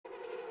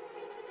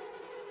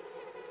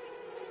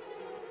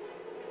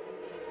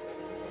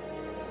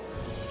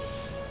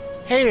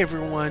Hey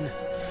everyone,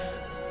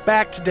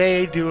 back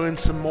today doing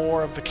some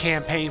more of the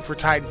campaign for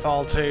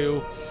Titanfall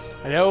 2.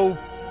 I know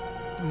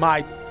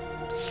my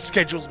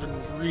schedule's been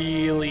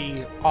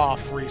really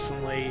off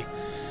recently.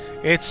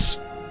 It's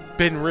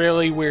been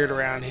really weird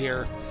around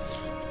here.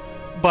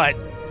 But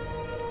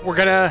I'm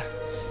gonna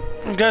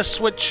end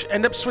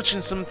up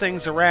switching some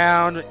things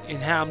around in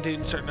how I'm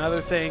doing certain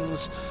other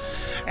things,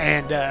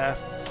 and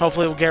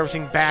hopefully we'll get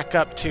everything back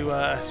up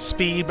to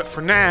speed. But for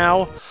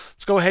now,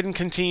 let's go ahead and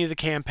continue the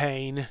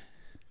campaign.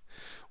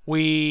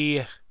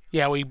 We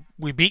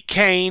beat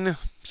Kane,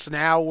 so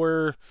now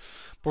we're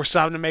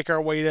starting to make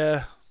our way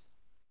to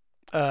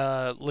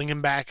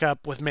linking back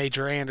up with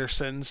Major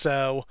Anderson.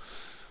 So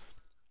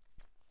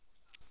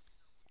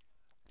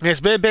it's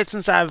been a bit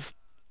since I've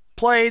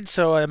played,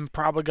 so I'm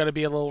probably going to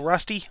be a little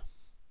rusty.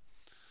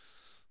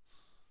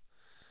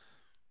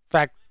 In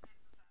fact,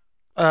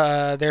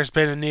 there's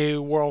been a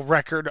new world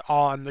record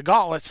on the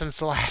gauntlet since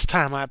the last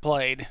time I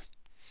played.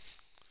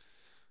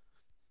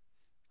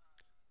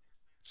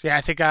 Yeah,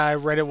 I think I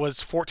read it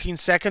was 14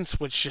 seconds,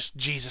 which just,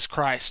 Jesus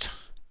Christ.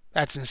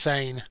 That's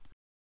insane.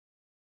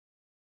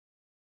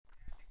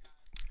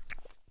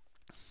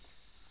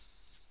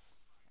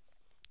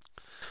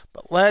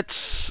 But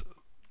let's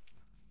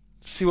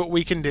see what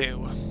we can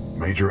do.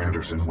 Major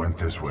Anderson went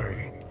this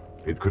way.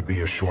 It could be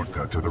a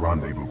shortcut to the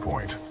rendezvous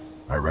point.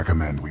 I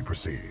recommend we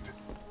proceed.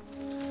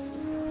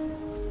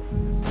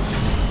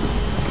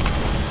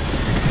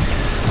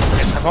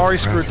 Yes, I've already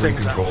screwed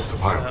things up. Controls to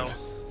pilot.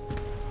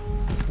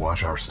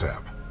 Watch our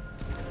step.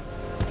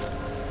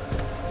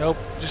 Nope,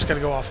 just gotta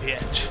go off the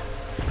edge.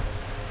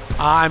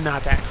 I'm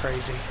not that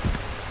crazy.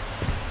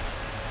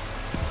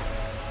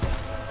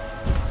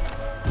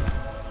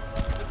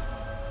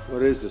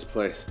 What is this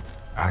place?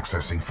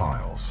 Accessing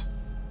files.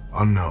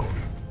 Unknown.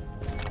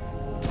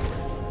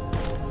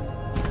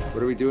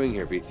 What are we doing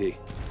here, BT?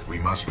 We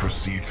must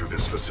proceed through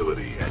this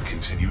facility and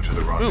continue to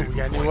the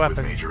rendezvous point with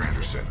Major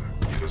Anderson.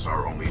 It is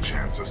our only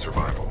chance of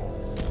survival.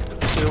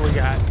 Let's see what we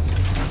got.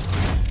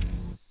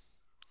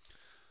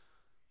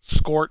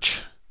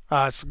 Scorch,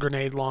 it's a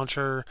grenade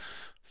launcher,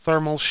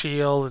 thermal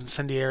shield,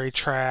 incendiary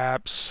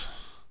traps,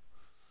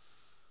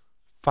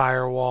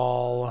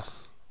 firewall,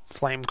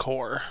 flame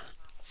core.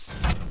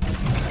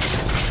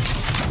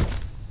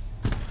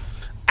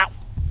 Ow!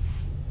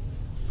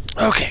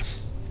 Okay.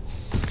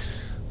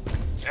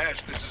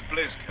 Ash, this is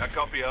Blisk. A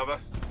copy, over.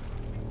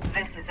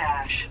 This is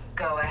Ash.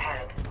 Go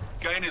ahead.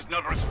 Kane is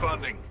not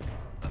responding.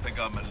 I think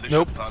our militia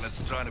Nope.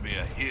 pilot's trying to be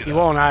a hero. He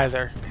won't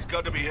either. He's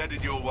got to be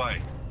headed your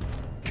way.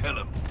 Kill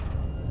him.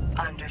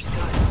 Understood.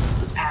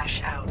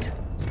 Ash out.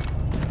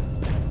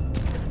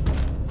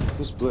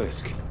 Who's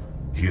Blisk?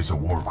 He is a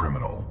war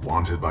criminal,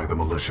 wanted by the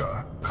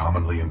militia,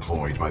 commonly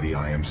employed by the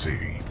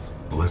IMC.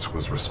 Blisk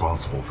was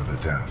responsible for the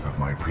death of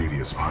my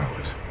previous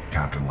pilot,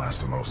 Captain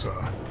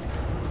Lastimosa.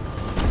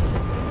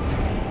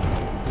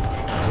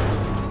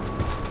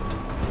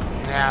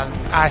 Yeah,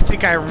 I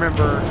think I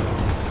remember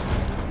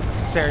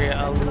this area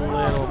a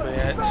little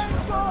bit.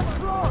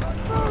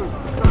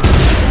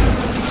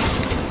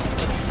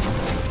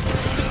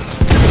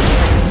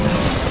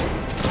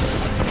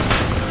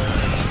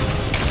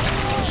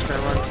 Just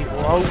gonna run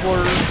people over.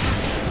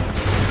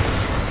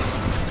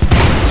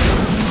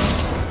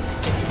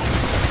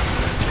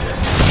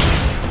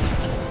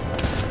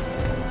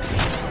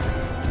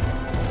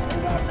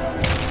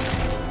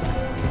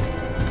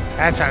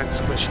 That sounded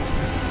squishy.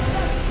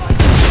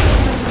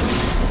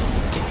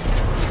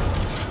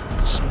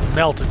 Just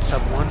melted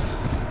someone.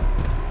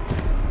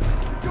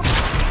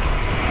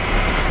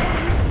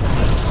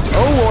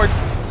 Oh Lord!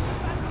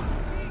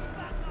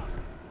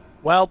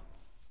 Well.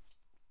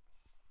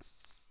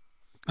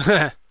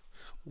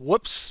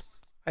 Whoops.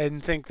 I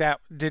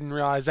didn't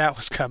realize that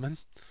was coming.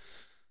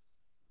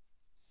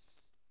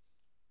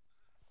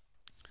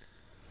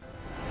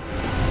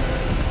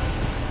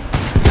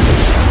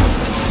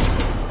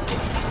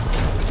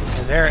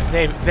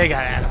 They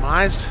got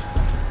atomized.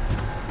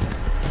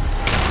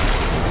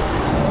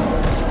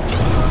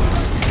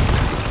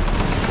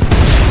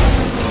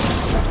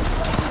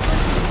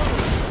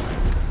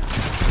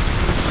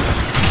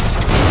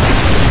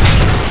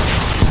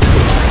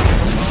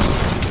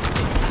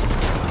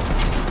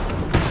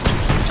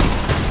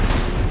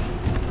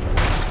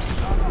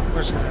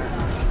 Where's you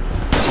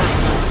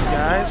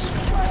guys?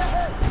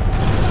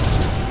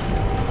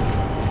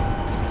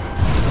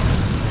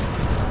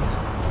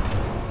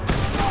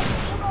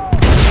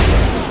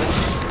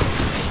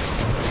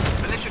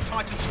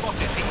 Titan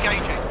spotted.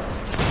 Engaging.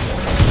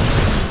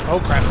 Oh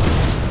crap.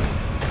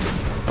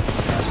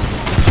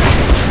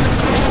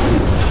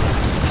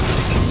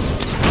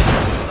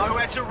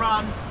 Nowhere to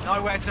run,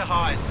 nowhere to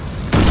hide.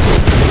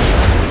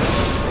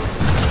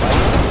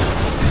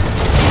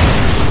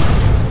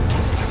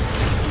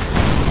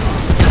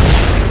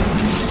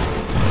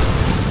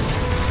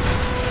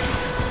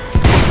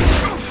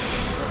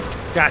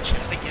 Gotcha. I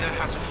think you know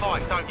how to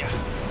fight, don't you?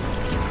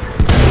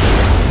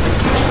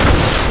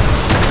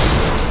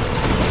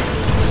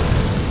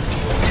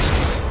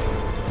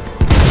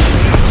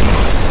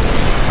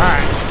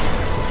 Alright.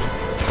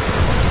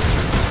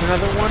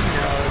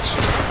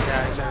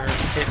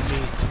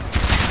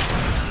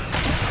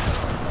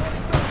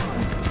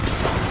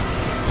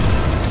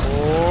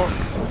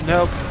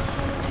 Nope.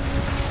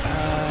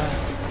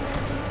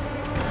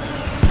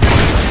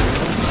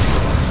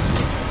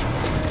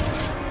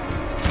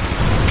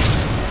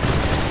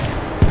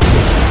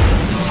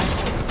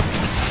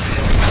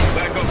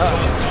 Back up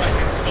tight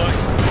in sight.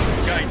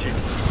 Engaging.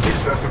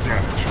 Excessive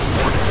damage.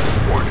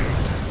 Warning.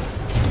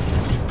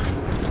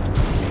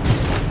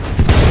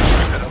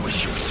 And I wish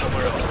you were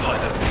somewhere else,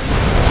 pilot.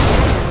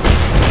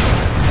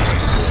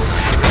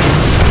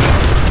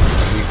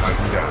 Enemy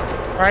Titan down.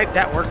 Alright,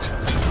 that worked.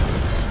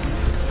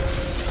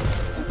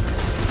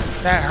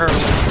 That hurt a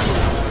little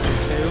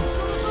too.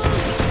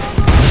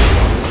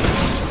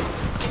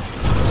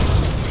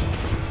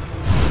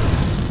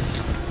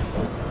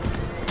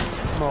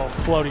 I'm a little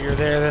floatier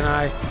there than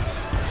I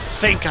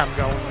think I'm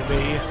going to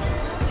be.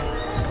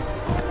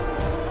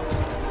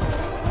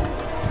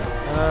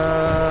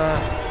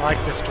 I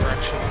like this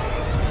direction.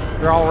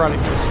 They're all running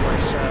this way,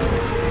 so...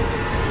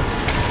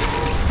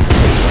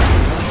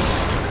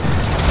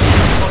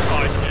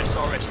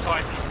 SRS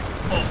Titan.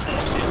 All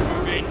forces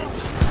move in.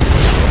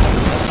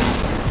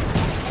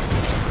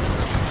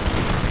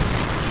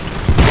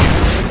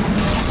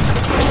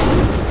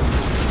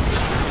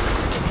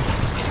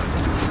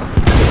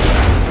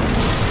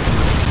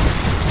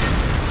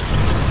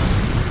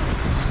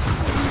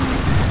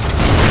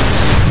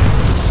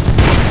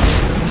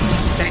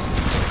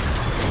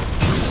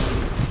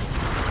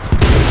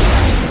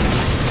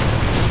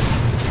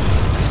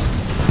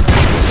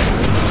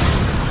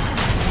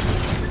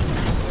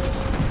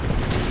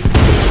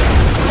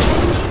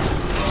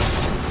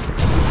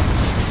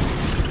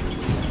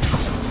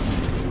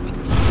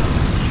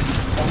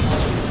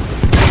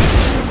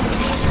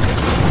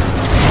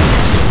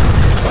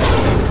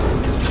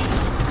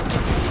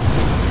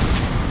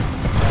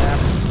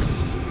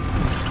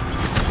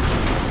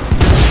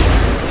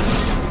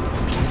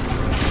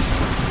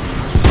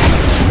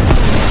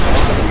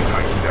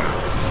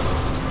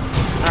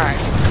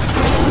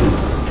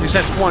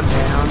 That's one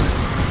down.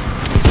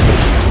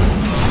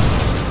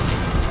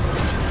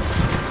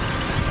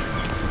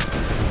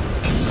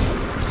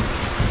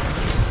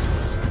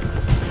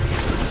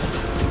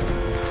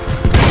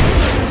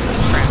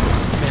 Crap,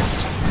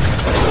 missed.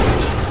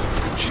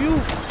 Would you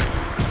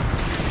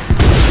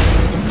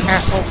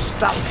asshole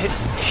stop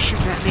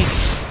shooting at me?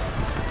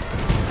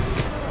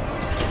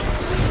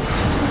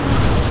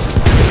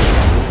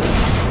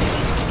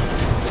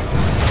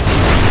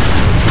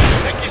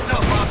 Pick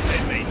yourself up,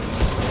 then, mate.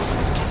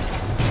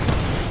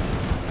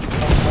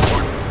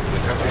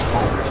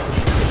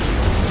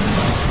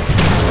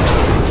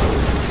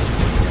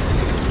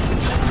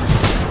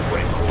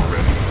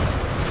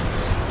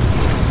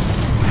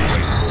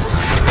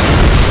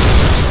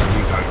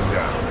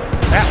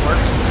 That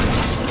worked.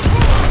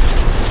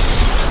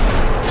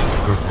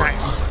 Good work,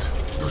 Nice.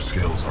 pilot. Your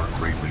skills are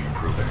greatly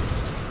improving.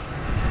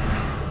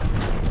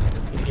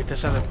 Get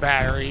this other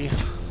battery.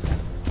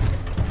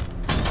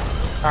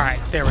 Alright,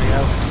 there we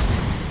go.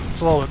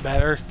 It's a little bit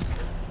better.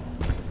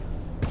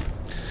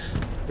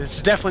 This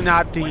is definitely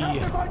not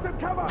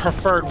the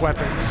preferred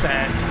weapon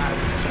set, I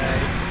would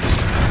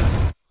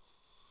say.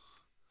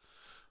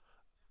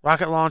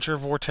 Rocket launcher,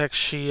 vortex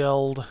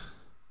shield,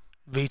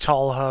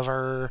 VTOL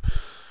hover,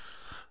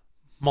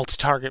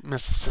 multi-target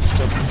missile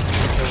system.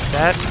 There's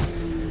that.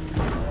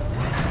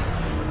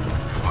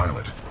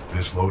 Pilot,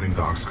 this loading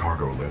dock's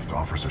cargo lift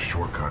offers a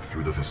shortcut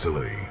through the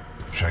facility.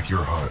 Check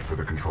your HUD for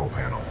the control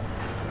panel.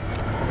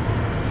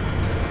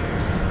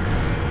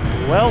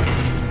 Well,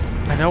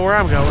 I know where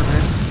I'm going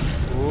then.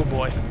 Oh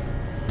boy.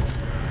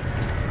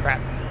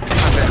 Crap. I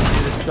better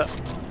do this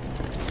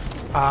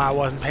stuff. I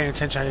wasn't paying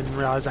attention. I didn't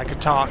realize I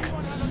could talk.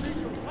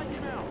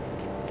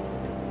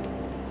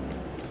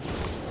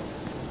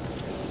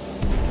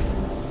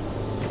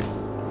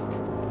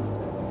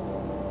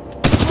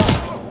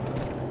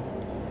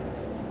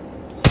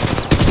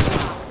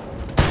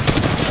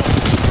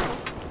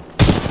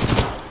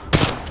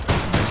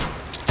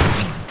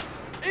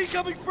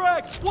 Incoming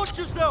frag! Watch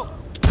yourself!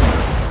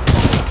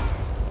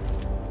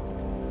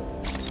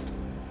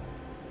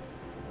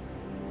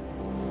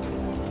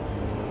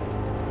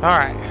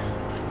 Alright.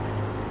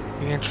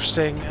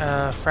 Interesting.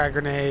 Frag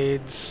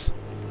grenades.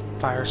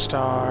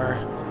 Firestar.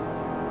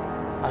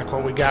 Like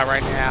what we got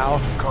right now.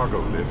 Cargo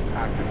lift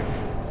activated.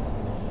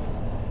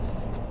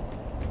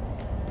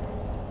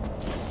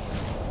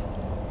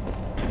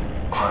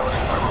 Pilot,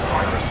 I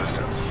require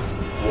assistance.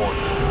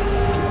 Warning.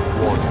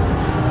 Warning.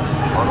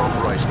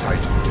 Unauthorized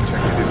Titan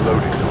detected in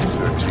loading dock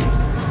 13.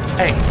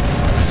 Hey,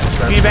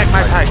 give me back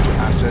my Titan.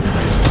 Asset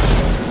base.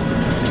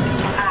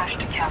 Ash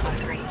to Kappa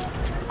 3.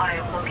 I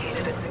have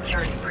located a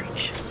security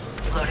breach.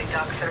 Loading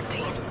dock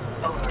 13.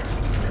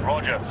 Over.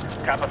 Roger.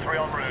 Kappa 3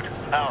 en route.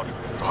 Out.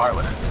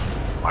 Pilot,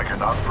 I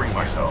cannot free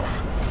myself.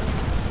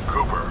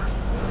 Cooper,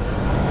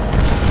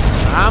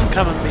 I'm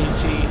coming,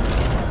 BT.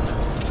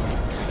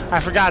 I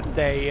forgot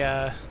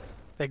they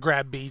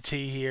grabbed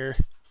BT here.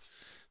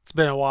 It's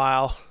been a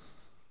while.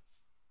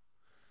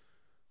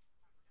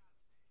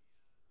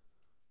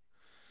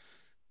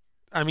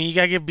 I mean, you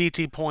gotta give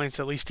BT points.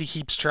 At least he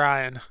keeps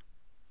trying.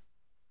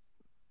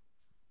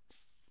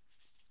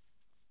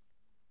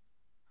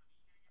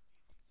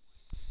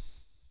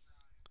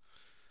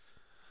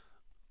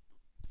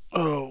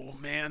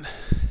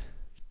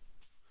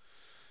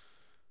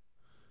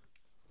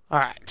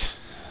 Alright.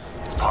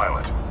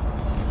 Pilot.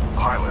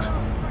 Pilot.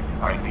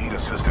 I need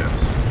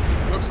assistance.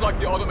 Looks like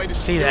the automated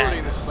See security that.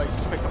 in this place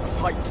has picked up a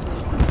Titan.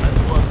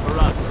 That's work for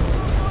us.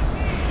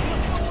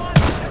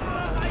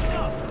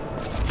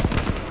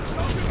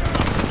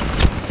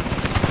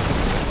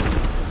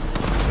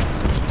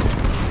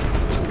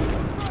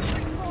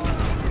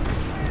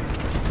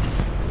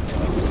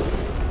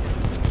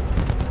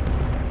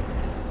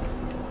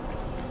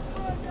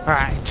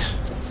 Alright.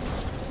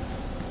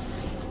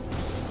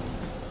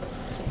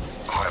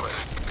 Pilot.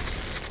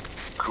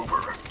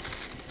 Cooper.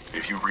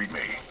 If you read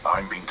me,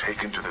 I'm being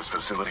taken to this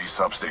facility's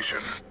substation.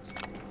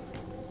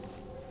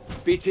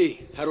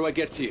 BT, how do I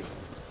get to you?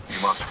 You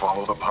must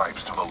follow the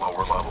pipes to the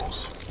lower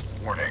levels.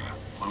 Warning,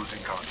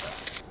 losing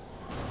contact.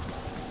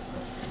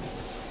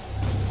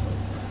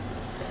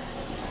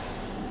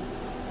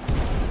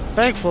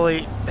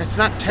 Thankfully, it's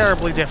not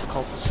terribly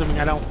difficult, assuming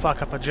I don't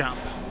fuck up a jump.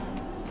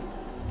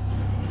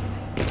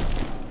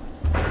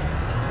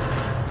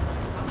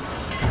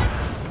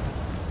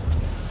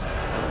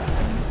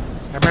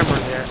 I remember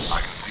this.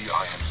 I can see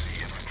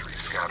IMC infantry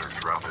scattered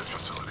throughout this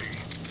facility.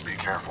 Be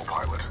careful,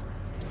 pilot.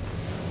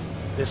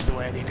 This is the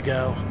way I need to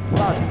go.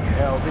 Bloody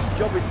hell, this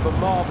job is for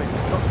Marvin,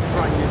 not to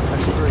train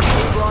this country.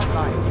 Right,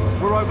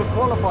 mate. We're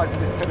overqualified for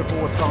this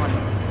pitiful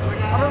assignment.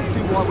 I don't see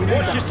why we need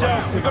Watch that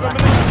yourself, bloody we've got a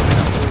civil militia.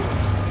 action.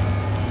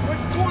 My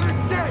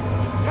squadron's dead!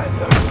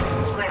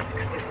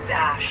 Blisk, this is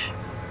Ash.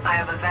 I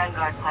have a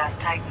Vanguard class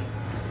Titan.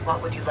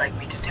 What would you like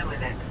me to do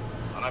with it?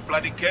 And I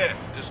bloody care.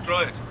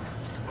 Destroy it.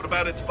 What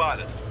about its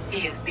pilot?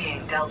 He is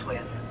being dealt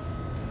with.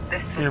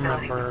 This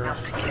facility was Remember.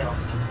 built to kill.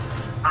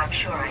 I'm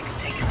sure I can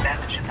take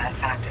advantage of that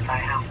fact if I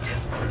have to.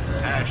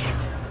 Ash,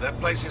 that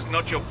place is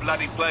not your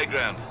bloody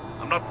playground.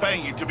 I'm not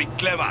paying you to be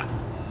clever.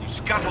 You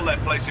scuttle that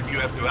place if you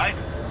have to, eh?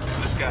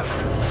 Let's go.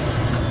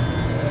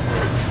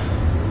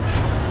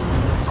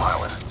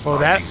 Pilot. Well,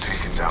 I'm that- being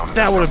taken down to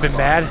that the would have been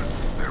bad.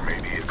 submarine. There may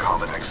be a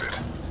common exit.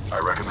 I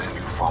recommend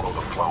you follow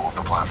the flow of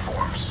the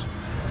platforms.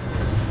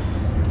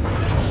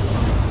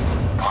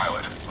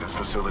 Pilot, this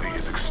facility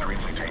is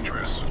extremely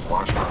dangerous.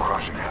 Watch for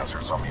crushing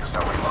hazards on the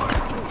assembly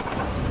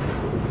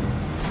line.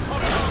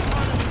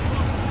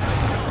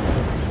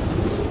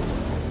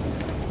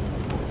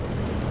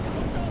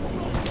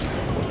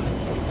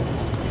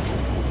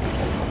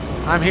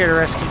 I'm here to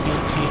rescue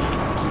BT,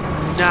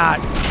 not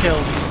kill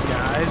these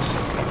guys.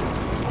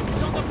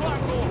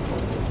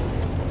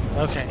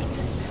 Okay.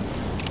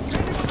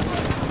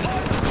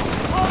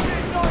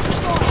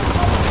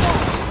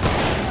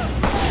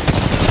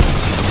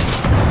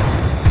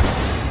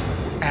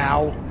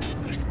 Ow.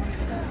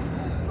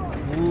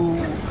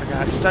 Ooh, I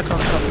got stuck on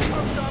something.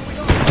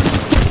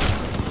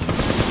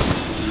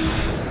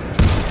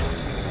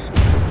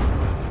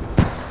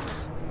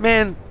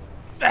 Man,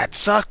 that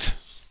sucked.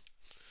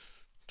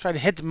 Tried to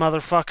hit the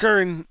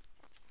motherfucker and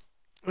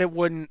it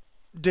wouldn't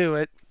do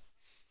it.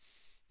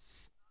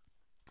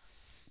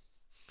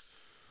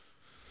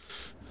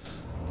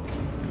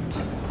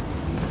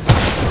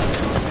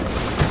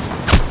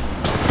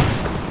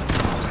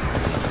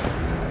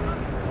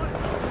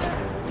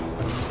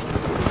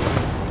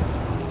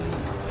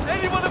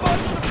 Anyone of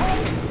us on the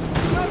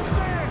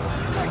phone?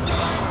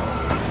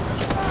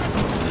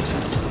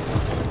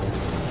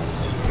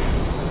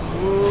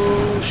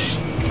 Oh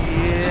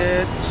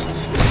shit.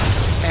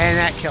 And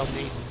that killed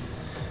me.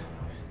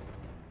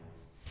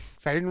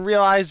 'Cause I didn't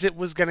realize it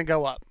was gonna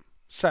go up.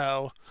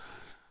 So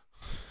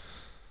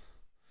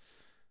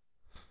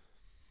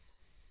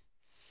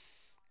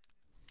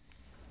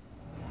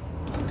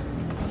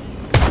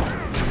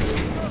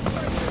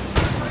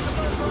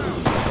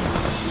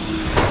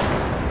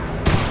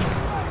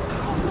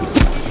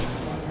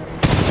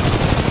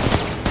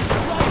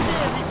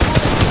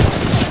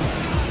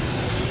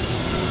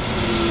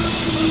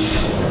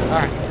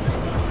alright.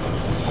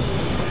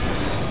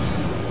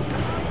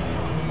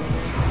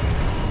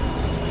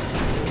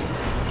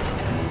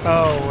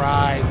 Oh,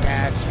 right.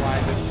 That's why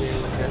I didn't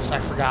do this. I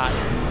forgot.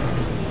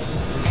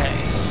 Okay.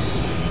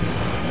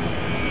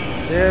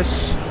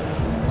 This.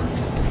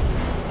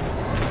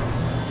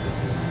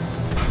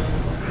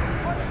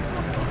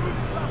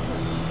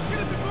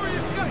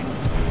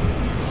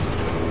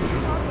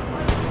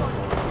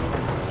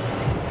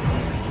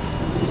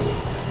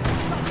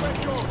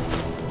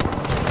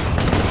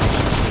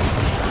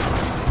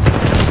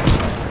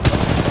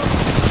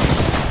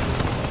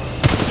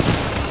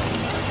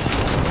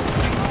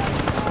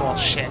 Well,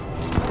 shit.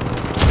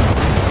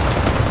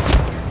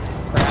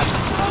 Crap.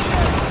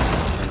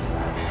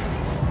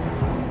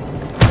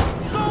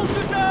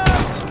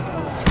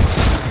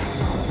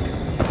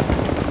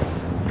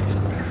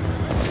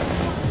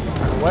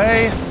 Run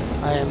away.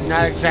 I am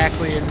not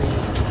exactly in the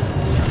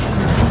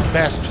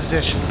best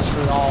positions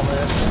for all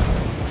this.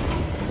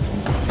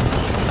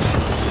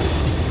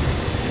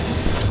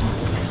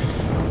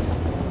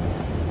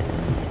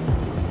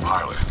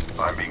 Pilot,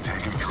 I'm being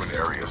taken through an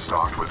area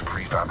stocked with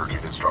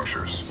prefabricated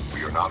structures.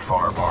 We are not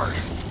far apart.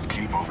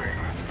 Keep moving.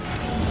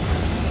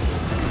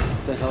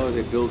 What the hell are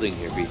they building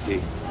here,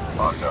 BT?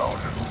 Unknown,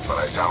 but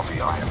I doubt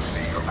the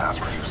IMC are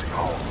mass-producing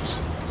homes.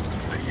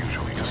 They use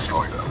usually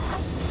destroy them.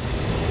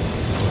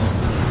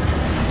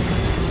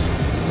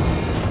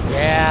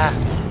 Yeah,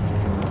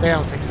 they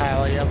don't think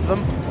highly of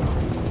them.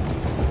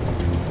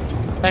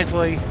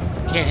 Thankfully,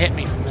 you can't hit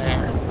me from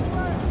there.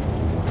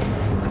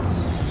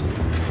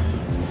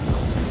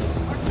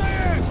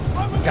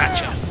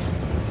 Gotcha.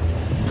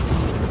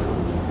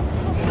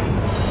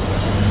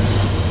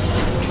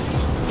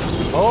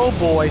 Oh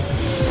boy.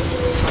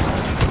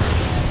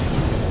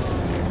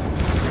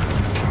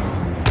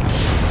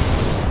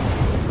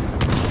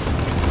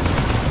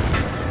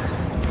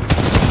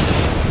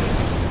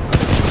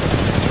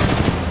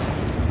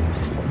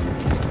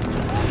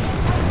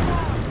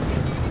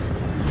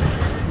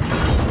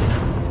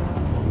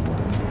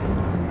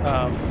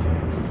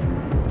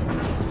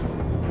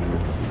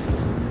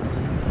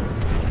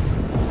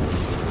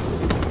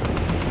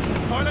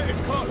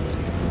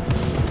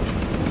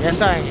 Yes,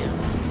 I am.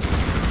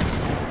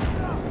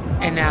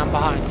 And now I'm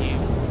behind you.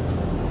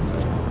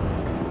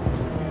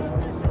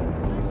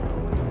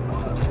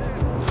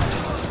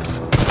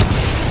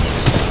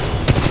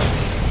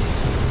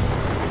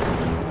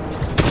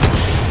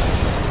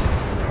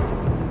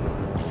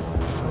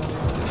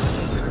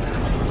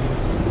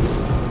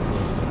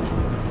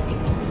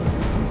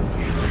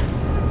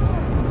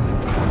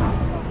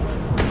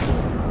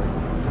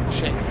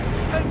 Shit.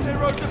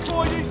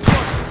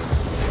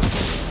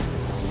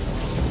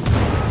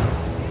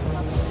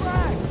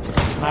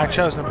 I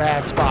chose a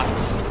bad spot.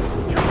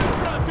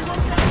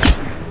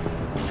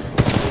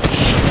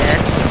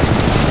 Shit.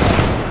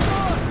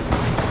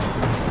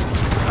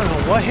 I don't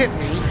know what hit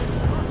me.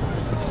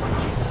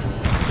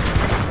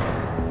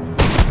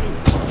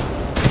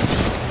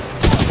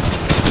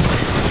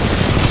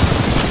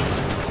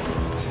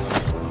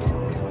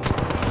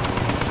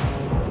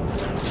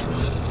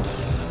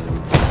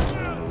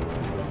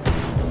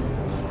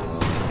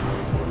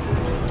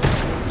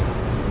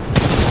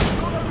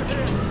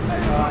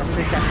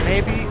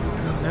 Maybe,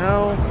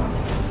 no.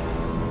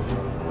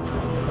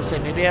 Let's say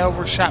maybe I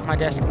overshot my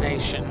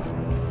destination.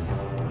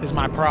 Is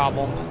my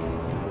problem.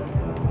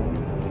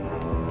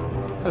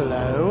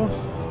 Hello.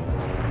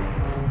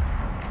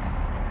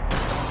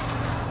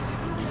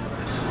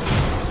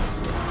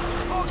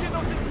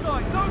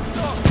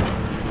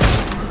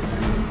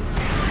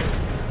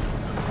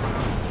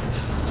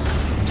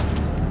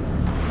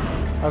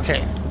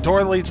 Okay,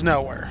 door leads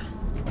nowhere.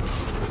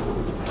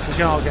 We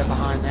can all get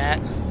behind that.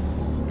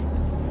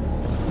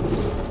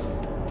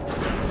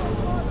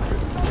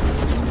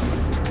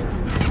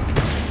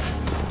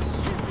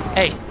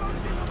 Hey.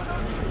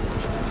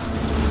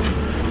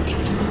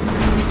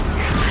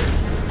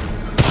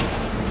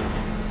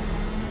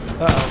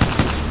 Uh-oh.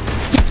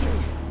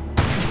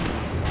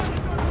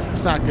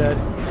 That's not good.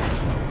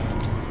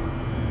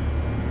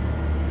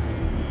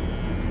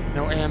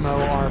 No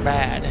ammo are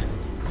bad.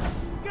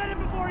 Get him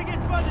before he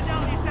gets further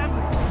down the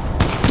assembly.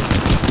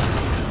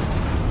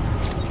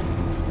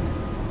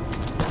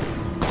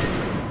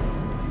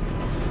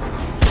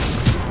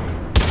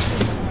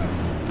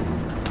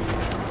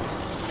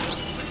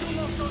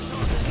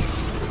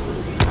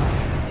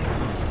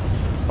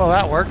 Well,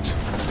 that worked.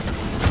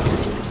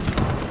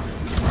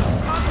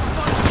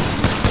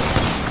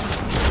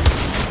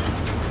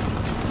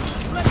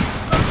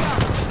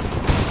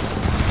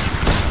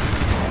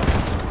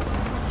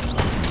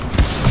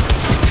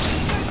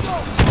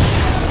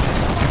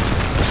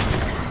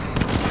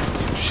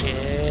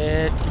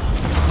 Shit.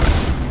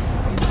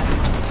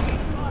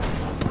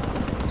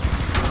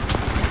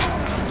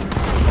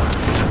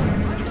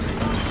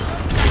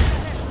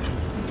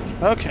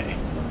 Okay.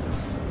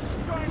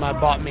 Might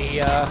bought me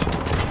a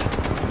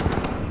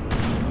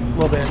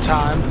little bit of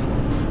time.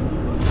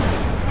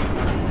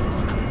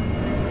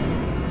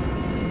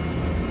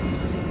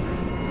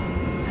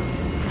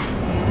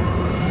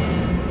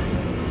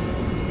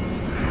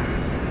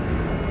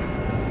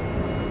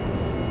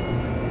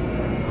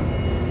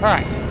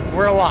 Alright,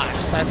 we're alive,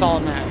 so that's all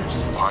that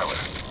matters.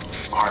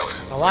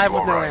 Pilot. Alive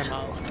with no Alright.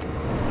 ammo.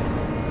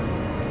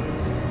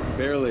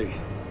 Barely.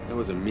 That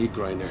was a meat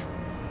grinder.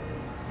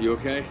 You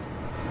okay?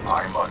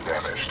 I'm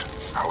undamaged.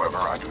 However,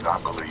 I do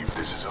not believe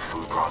this is a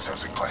food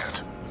processing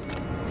plant.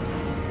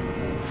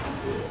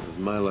 With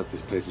my luck,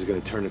 this place is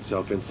gonna turn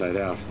itself inside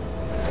out.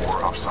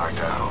 Or upside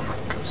down,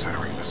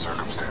 considering the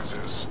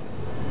circumstances.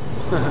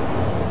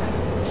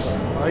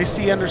 Well, at least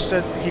he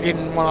understood he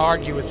didn't want to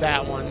argue with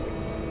that one.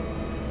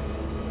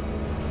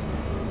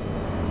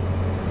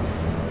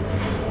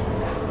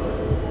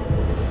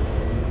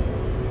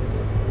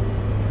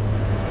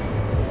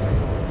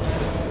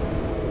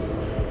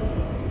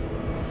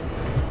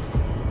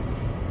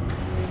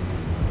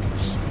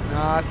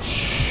 Not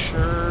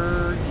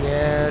sure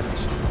yet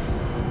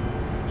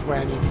where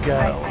I need to go.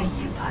 I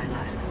see you,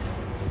 pilot.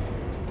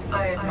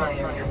 I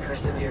admire your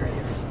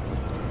perseverance.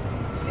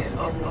 If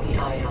only the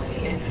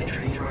IMC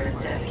infantry were as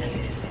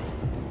dedicated.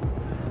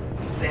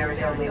 There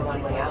is only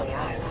one way out,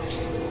 pilot.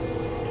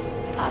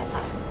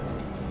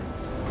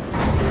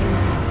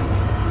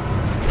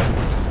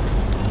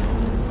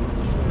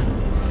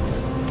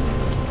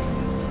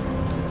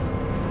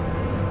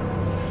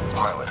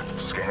 Pilot,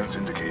 scans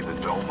indicate the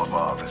dome of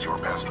is your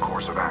best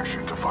course of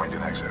action to find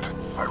an exit.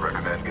 I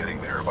recommend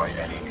getting there by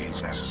any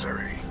means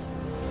necessary.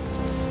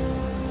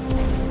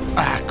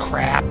 Ah,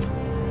 crap.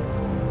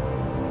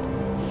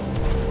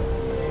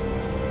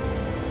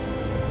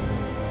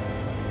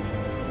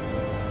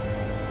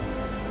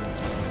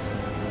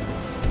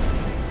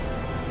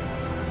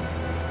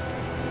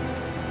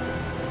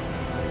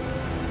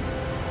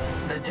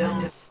 The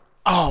dome.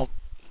 Oh,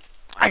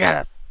 I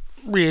gotta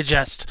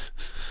readjust.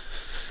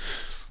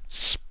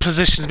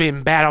 Position's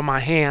being bad on my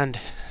hand.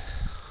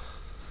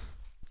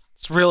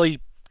 It's really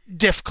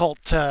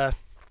difficult to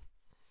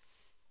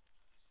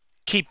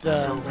keep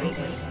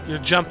you're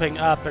jumping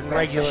up and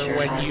regular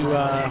when your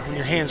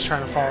hand's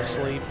trying to fall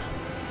asleep.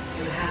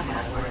 You have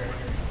that word.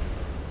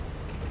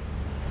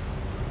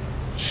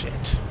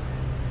 Shit.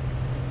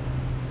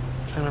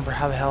 I remember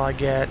how the hell I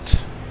get.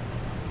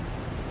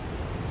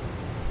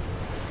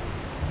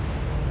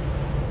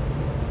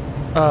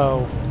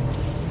 Oh.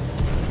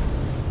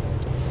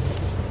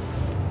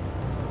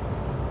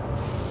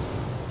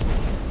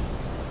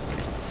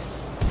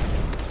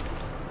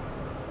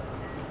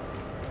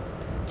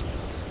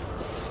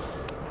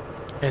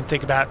 And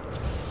think about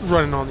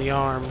running on the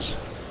arms.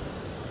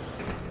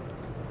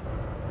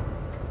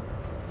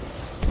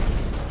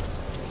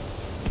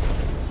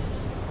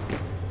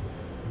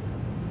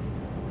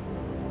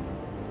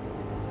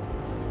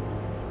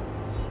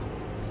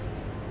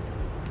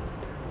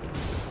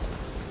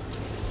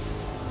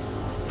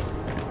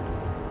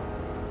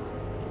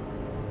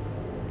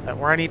 Is that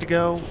where I need to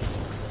go?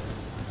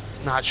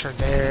 Not sure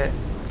that.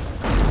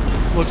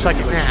 Looks like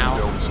it now.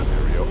 Dome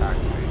scenario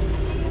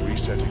activated.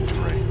 Resetting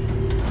terrain.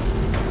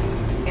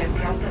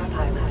 Impressive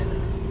pilot.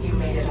 You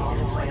made it all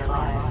this way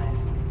alive.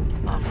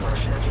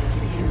 Unfortunately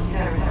for you,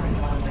 there is only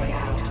one way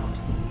out.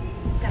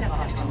 Step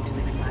onto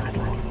the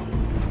platform.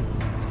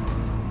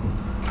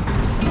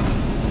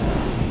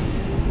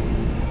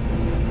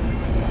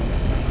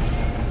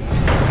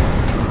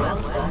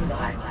 Well done,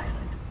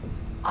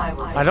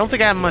 pilot. I don't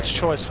think I have much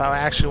choice if I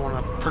actually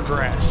want to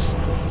progress.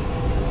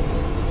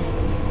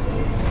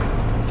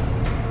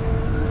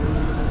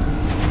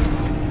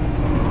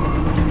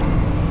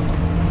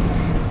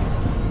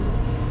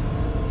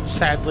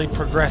 Sadly,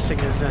 progressing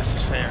is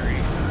necessary.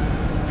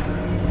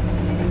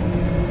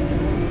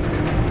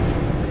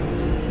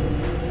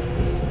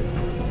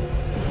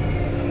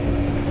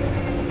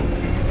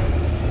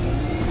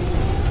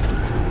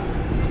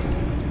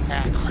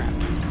 Ah, crap.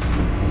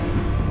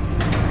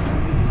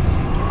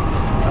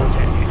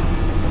 Okay.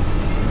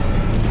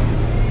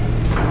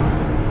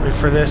 Wait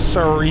for this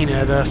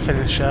arena to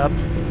finish up.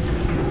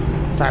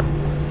 I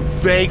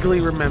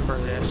vaguely remember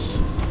this.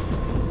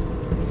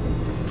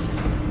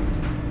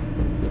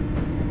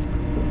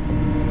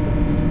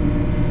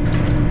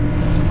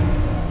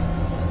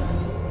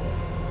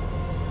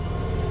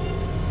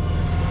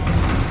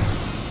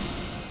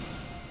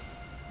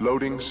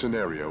 Loading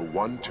scenario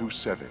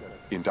 127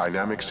 in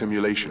Dynamic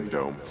Simulation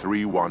Dome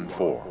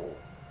 314.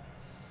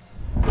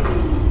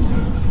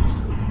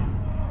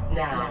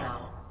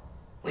 Now,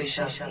 we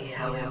shall see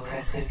how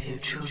impressive you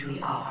truly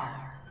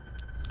are.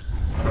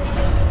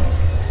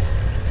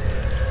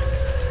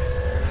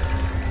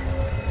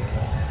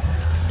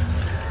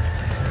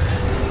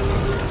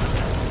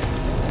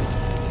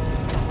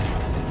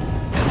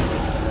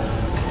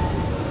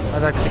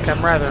 I think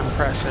I'm rather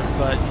impressive,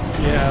 but,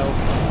 you know,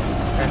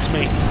 that's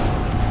me.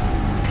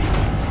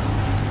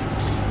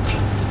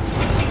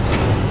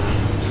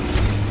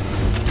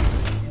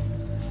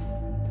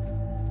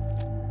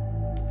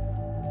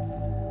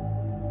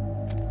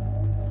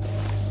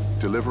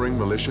 Delivering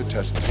militia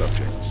test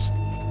subjects.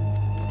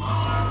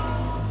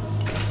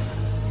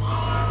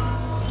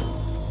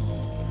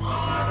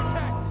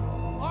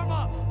 Arm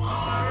up!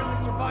 Barely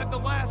survived the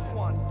last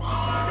one.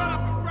 Shut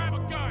up and grab a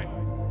gun!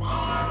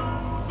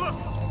 Look,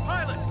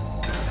 pilot!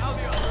 Now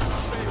the other in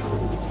our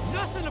favor.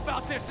 Nothing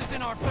about this is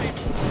in our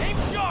favor. Aim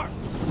sharp!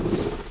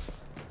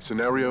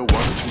 Scenario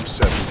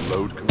 127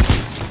 load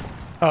complete.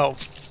 Oh.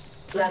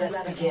 Let us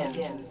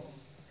begin.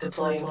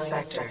 Deploying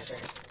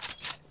sectors.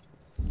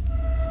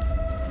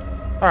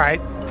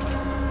 Alright.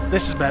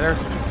 This is better.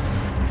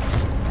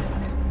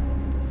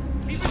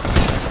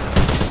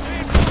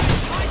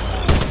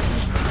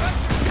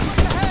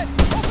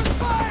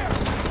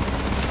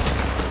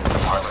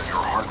 Pilot,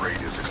 your heart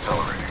rate is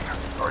accelerating.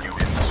 Are you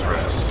in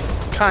distress?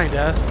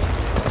 Kinda.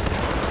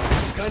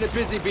 Kinda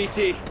busy,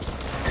 BT.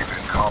 If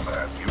in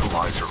combat,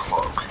 utilize your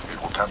cloak.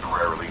 It will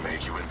temporarily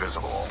make you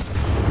invisible.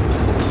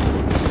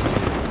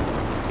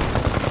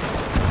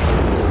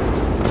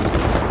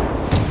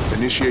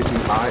 Initiating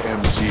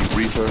IMC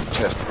Reaper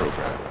test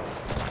program.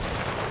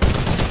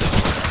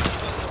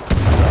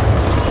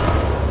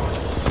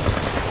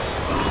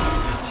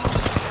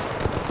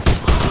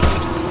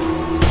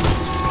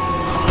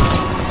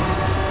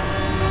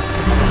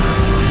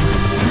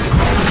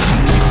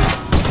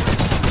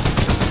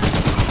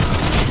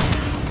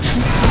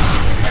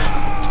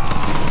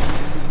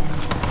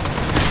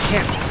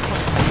 Can't.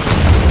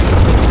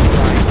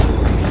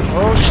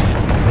 Oh shit.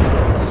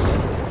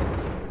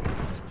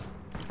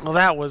 Well,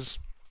 that was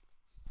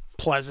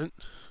pleasant.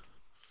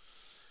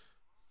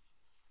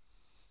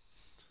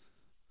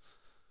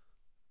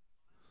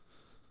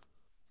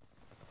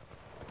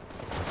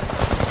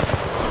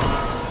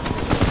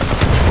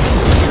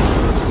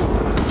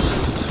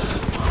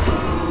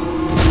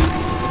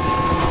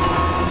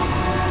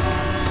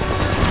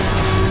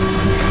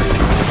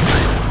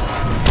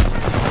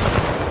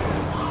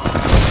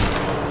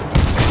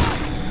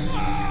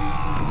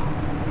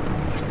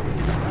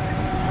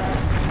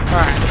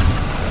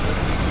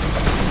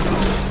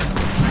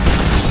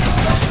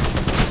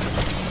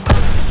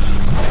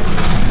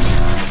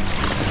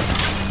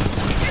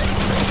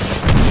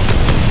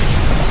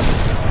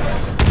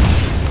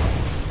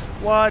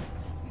 squad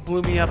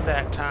blew me up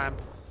that time.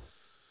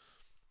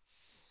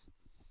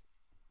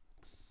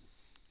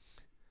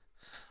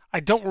 I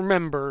don't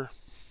remember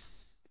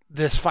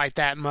this fight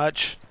that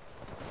much.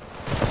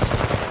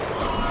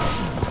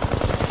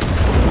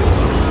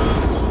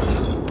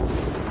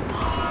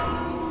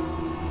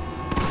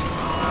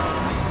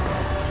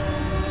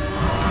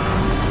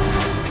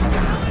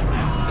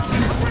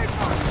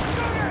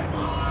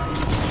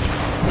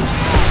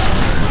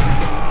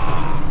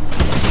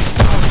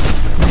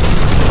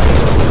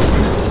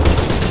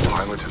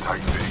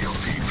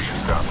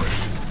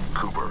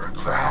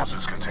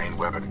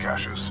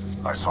 Caches.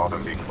 I saw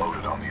them being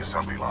loaded on the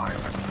assembly line.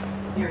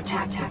 Your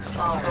tactics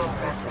are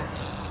impressive.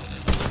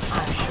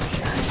 I'm sure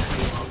you're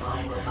unable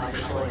mind if I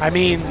deploy. I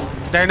mean,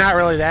 they're not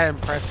really that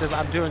impressive.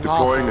 I'm doing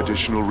Deploying awful.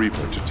 additional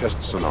Reaper to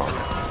test scenario.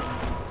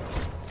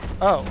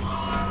 Oh.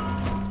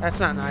 That's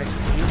not nice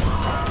of you.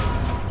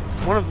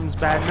 One of them's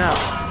bad enough.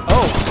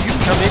 Oh, you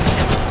can come in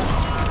here.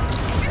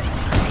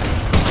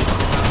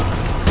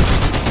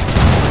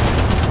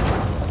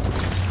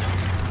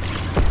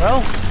 Well,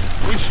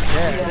 we should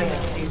get The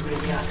IMC's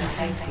really got to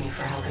thank me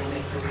for helping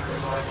make the Reaper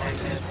more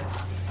effective.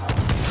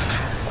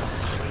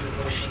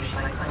 Renegotiate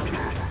my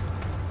contract.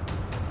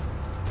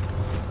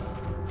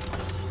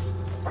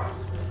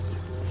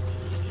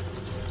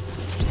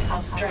 How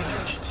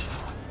strange.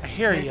 I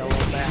hear you,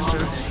 little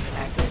bastards.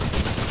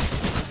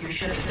 You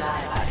should have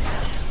died by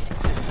now.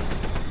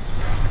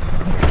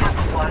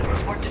 Kappa 1,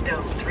 report to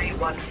Dome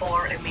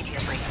 314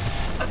 immediately.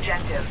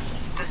 Objective,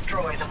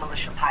 destroy the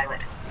militia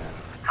pilot.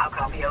 How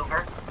copy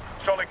over?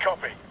 Solid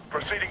copy.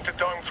 Proceeding to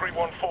Dome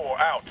 314,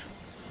 out.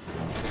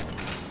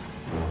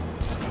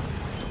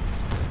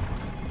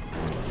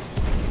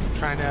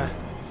 Trying to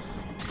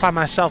find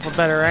myself a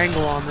better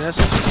angle on this.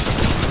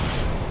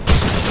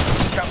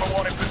 Kappa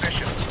 1 in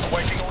position.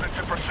 Awaiting orders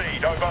to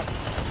proceed, over.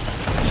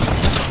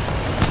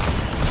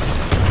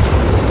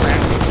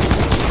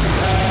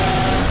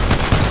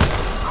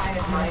 I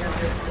admire your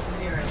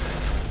perseverance,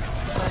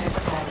 but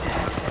it's time to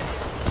end this.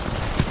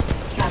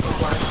 Kappa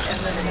 1,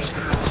 eliminate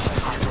the militia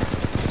pilot.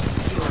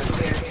 You are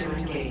clear to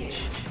engage.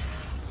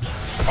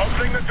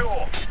 Opening the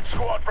door.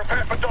 Squad,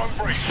 prepare for Dome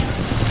breach.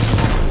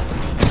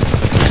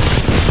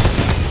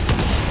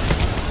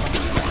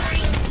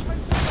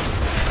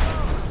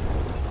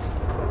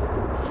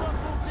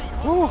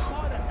 Woo.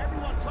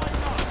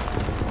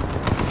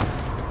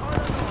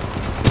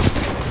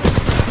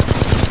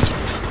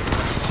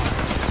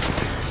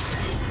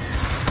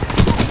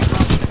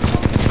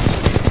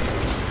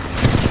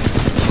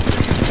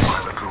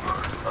 Pilot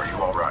Cooper, are you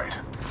all right?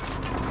 I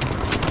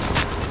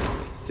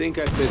think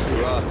I pissed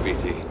her off,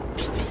 BT.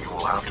 You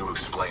will have to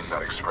explain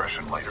that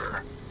expression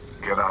later.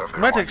 Get out of there.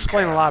 I'm about to while you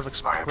explain can. a lot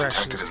of I have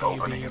detected expressions an to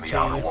you, opening in BT. the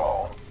outer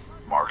wall,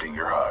 marking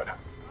your HUD.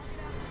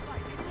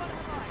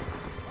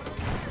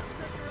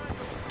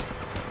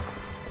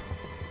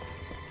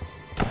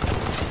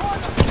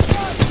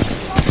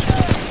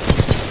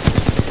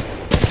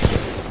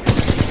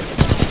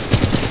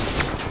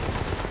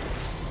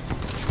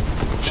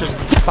 Shouldn't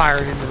be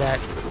fired into that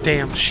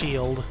damn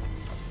shield.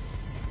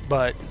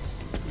 But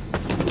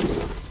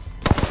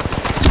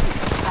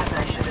As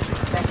I should have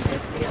expected,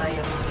 the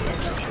IMC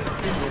infantry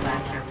clearly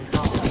lack their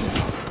resolve.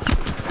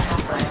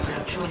 Perhaps I have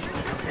no choice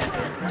but to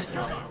step in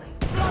personally.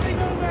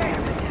 There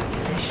is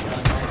calculation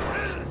on my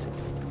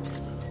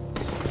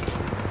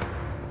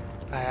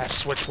part.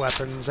 switch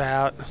weapons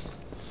out.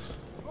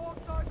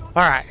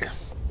 Alright.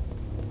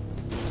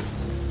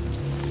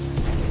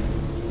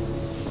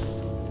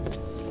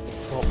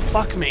 Well,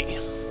 fuck me.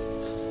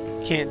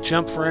 Can't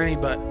jump for any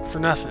but for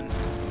nothing.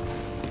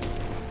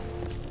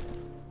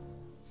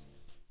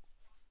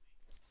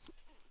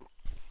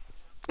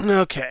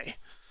 Okay.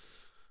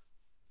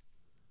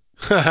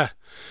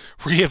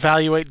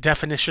 Reevaluate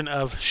definition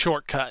of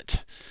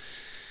shortcut.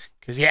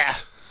 Because, yeah,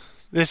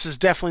 this has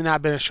definitely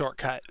not been a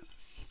shortcut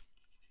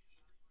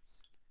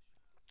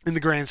in the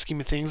grand scheme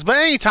of things. But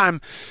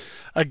anytime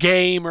a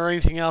game or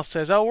anything else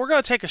says, oh, we're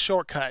going to take a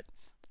shortcut,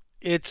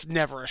 it's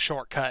never a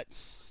shortcut.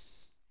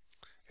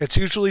 It's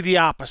usually the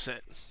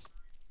opposite.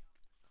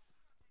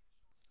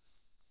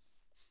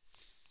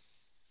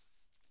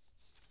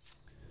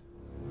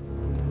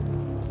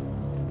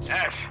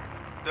 Ash,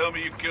 tell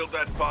me you killed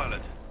that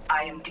pilot.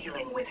 I am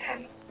dealing with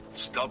him.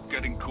 Stop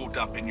getting caught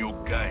up in your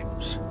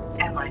games.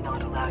 Am I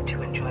not allowed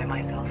to enjoy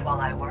myself while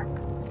I work?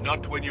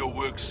 Not when your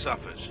work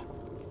suffers.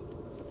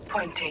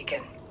 Point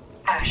taken.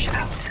 Ash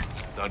out.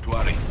 Don't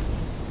worry.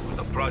 With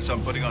the price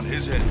I'm putting on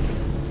his head,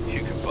 you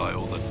can buy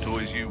all the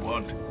toys you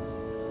want.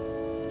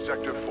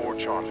 Sector 4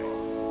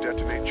 charging.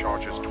 Detonate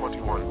charges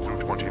 21 through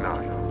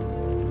 29.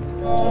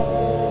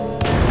 Oh,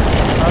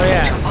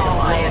 yeah. To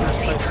all IMC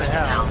Place to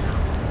personnel,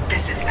 have.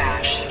 this is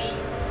Ash.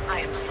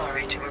 I am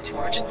sorry to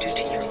report, due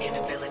to your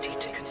inability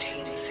to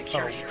contain the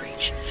security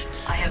breach,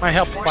 I have Might been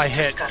help if forced I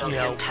to hit, scuttle you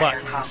the know,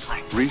 entire buttons.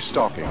 complex.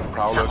 Restocking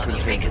Prowler Some of you may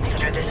containment.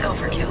 consider this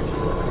overkill.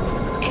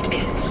 It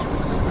is.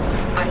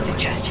 I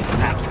suggest you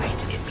evacuate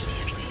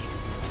immediately.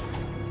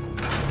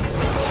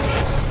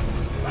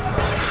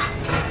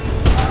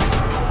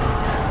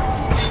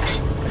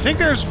 I think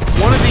there's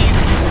one of these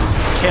you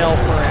can kill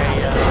for a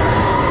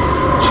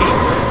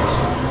achievement.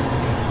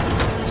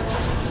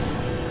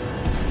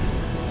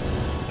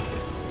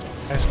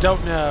 I just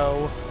don't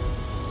know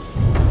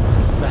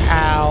the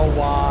how,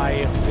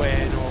 why,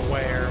 when, or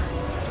where.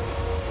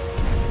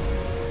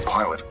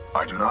 Pilot,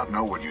 I do not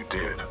know what you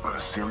did, but a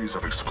series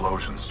of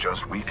explosions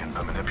just weakened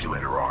the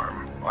manipulator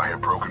arm. I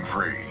have broken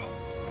free.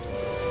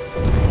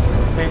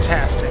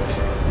 Fantastic.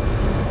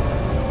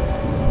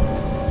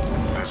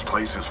 This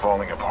place is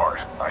falling apart.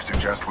 I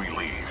suggest we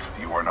leave.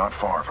 You are not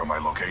far from my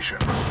location.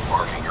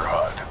 Marking your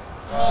HUD.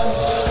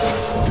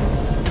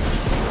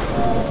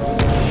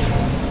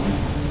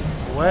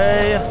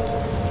 Way.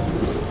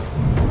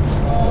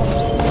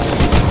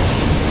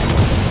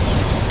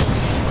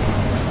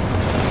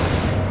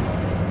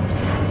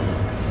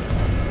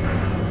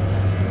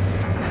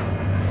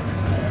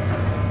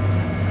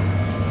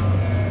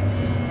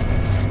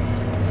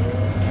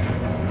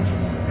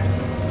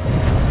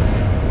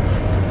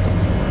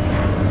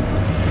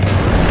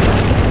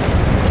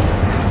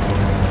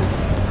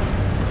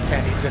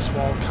 This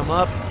wall come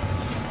up.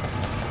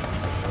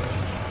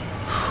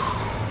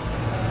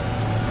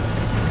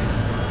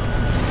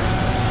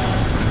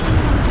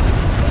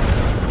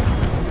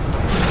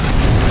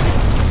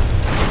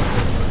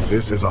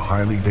 This is a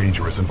highly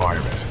dangerous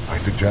environment. I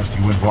suggest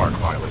you embark,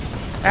 pilot.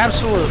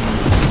 Absolutely.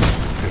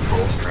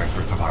 Controls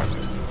transferred to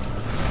pilot.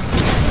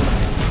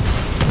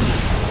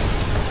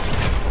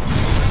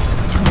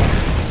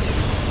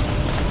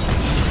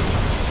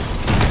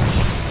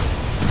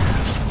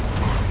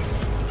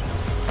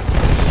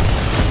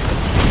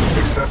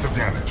 Excessive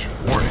damage.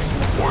 Warning.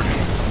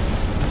 Warning.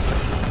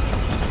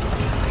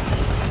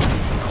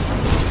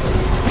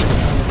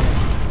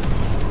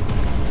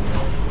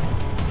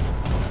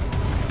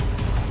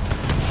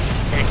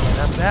 Can't get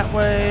up that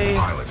way.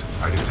 Pilot,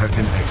 I detect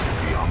an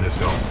exit beyond this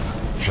dome.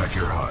 Check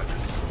your HUD.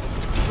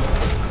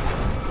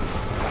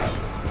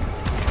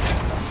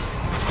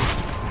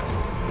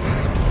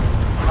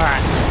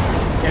 Alright.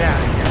 Get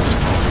out of here.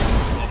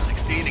 Top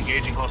 16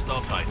 engaging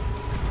hostile Titan.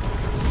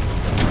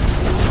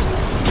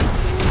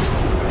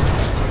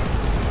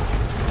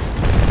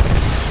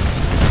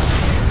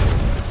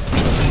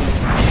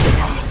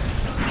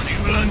 You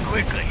learn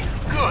quickly.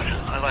 Good.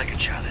 I like a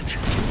challenge.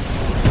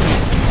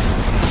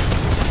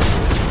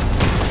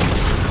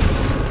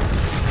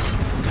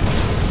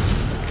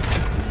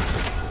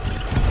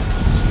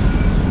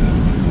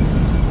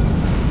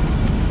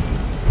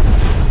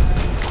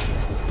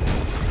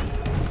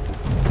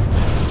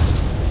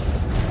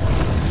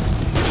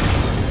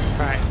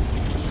 Alright.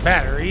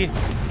 Battery,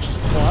 which is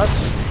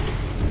plus.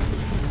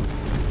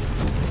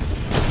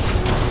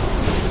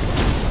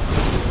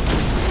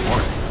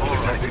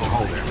 Detecting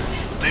hull damage.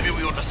 Maybe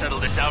we ought to settle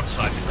this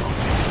outside the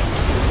cockpit.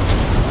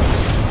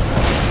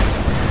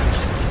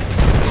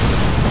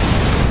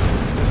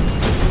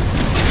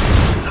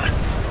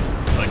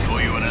 I call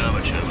you an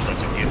amateur, but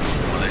that's a gift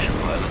for militia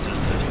pilots,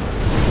 isn't it?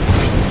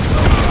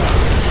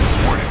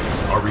 Warning.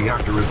 Our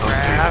reactor is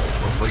unstable.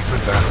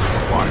 Replacement battery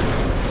required.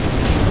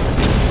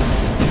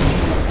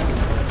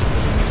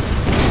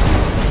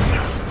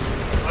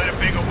 If I had a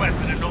bigger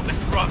weapon and not this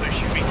rubbish,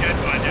 you'd be dead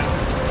by now.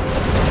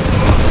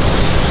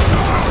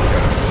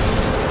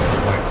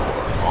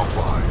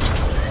 Offline.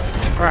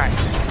 Alright.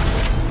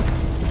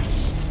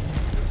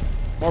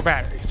 More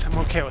batteries. I'm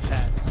okay with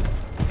that.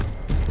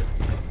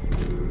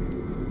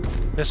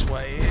 This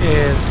way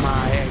is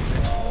my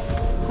exit.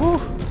 Whew.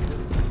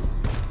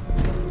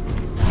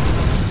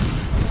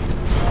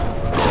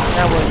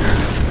 That was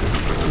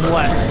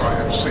less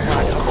than I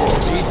thought it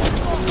would be.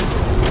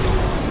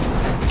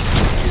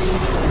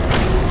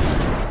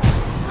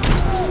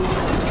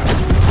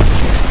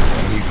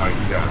 Enemy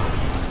Titan down.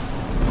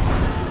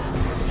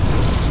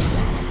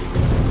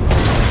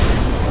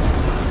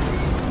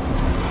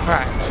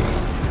 Alright.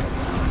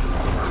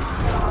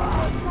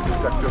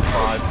 Sector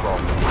 5 from.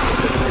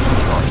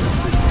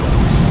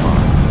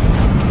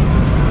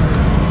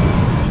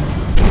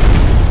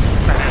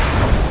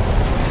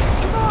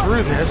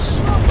 Through this.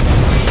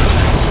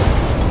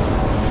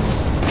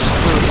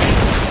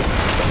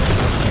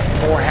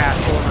 More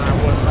hassle than I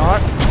would have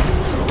thought.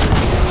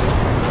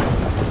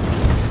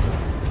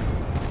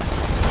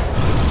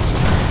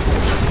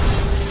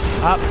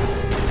 Up,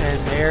 and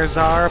there's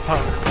our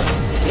opponent.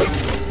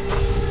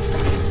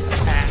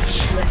 Ash.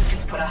 Lisk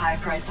has put a high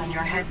price on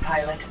your head,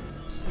 pilot.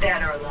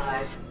 Dead or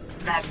alive,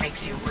 that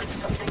makes you worth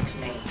something to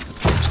me.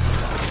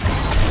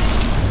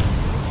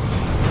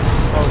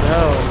 Oh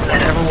no,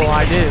 whatever will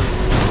I do?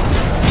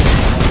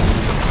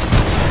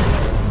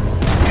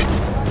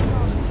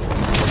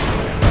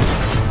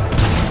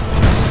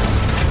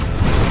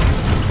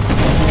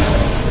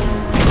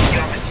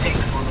 Your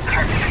mistakes will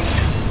carve you.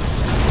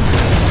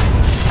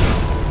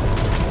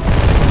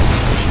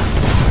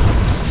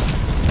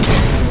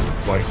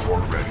 Flight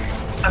core ready.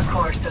 A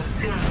core so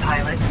soon,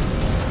 pilot.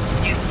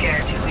 You scare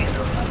too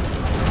easily.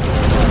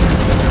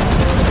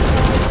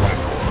 Flight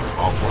core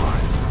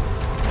offline.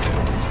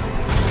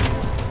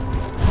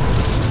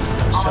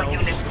 All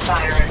units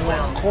fire at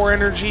will. Core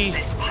energy.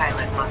 This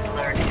pilot must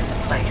learn his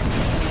place.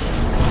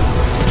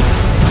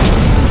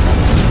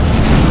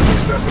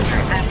 Excessive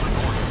That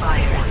was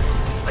fired,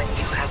 but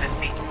you haven't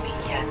beaten me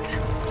yet.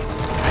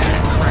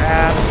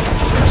 Crap.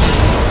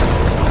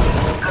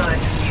 Good,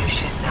 you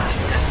should not.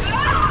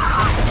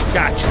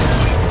 Gotcha.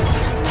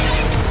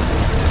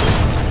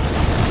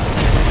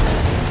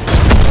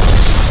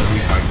 We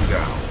tighten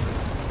down.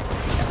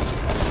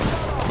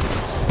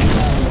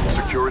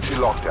 Security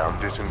lockdown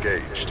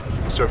disengaged.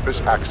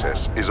 Surface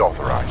access is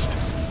authorized.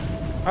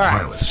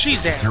 Alright, Pilot,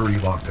 she's the down. security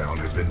lockdown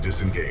has been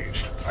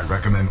disengaged. I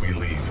recommend we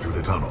leave through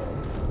the tunnel.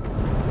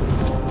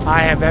 I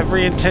have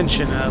every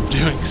intention of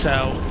doing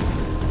so.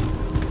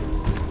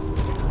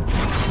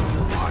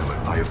 Pilot,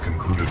 I have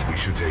concluded we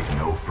should take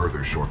no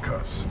further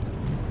shortcuts.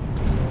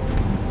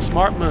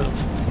 Smart move.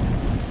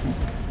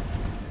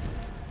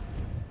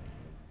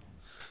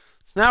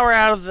 So now we're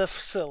out of the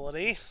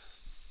facility.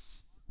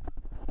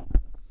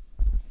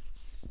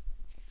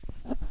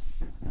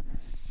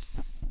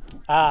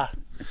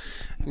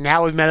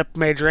 Now we've met up with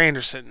Major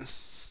Anderson.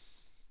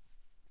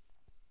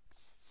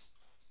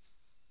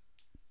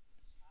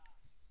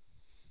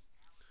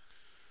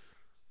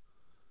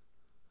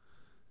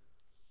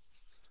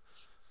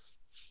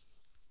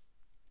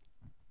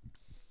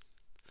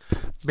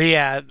 But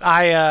yeah,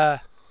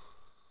 I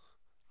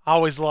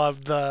always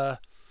loved the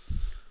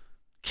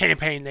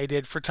campaign they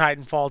did for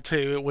Titanfall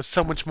 2. It was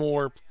so much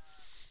more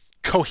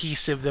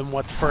cohesive than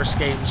what the first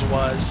games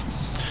was.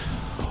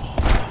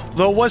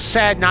 Though it was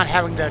sad not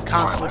having to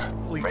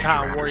constantly Major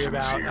kind of worry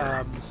Anderson is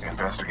about here.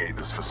 Investigate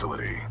this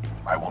facility.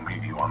 I will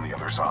meet you on the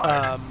other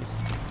side.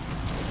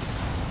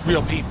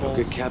 real people. Don't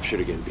get captured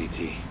again,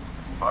 BT.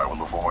 I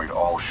will avoid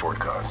all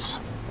shortcuts.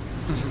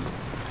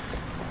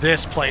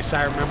 This place,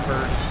 I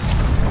remember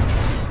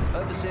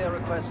Overseer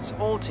requests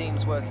all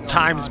teams working on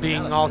times hard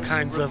being all analysis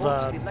kinds of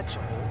report to the lecture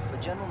hall for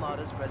General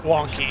Marder's presentation.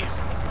 wonky.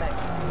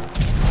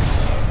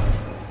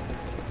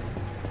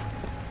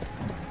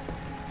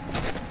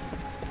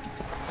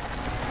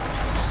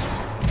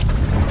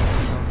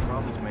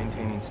 Problems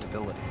maintaining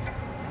stability.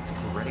 I think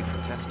we're ready for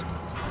testing.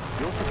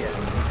 You're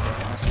forgetting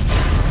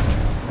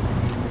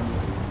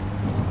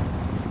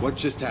What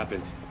just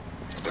happened?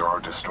 There are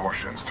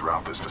distortions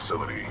throughout this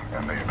facility,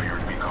 and they appear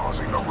to be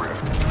causing a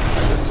rift.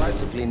 By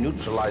decisively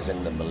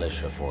neutralizing the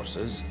militia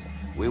forces,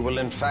 we will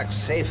in fact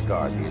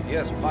safeguard you.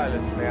 Yes,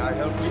 pilot, may I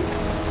help you?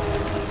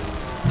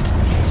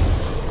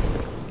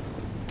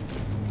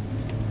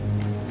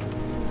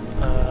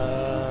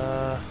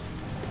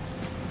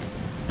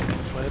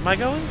 Where am I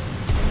going?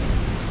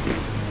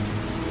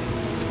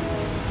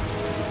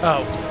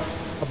 Oh,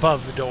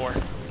 above the door.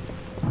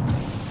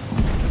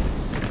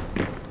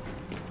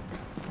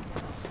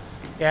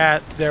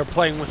 Yeah, they're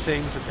playing with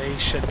things that they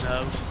shouldn't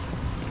have.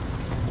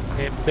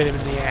 It bit him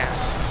in the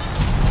ass.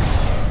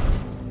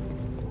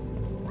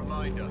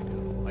 Reminder,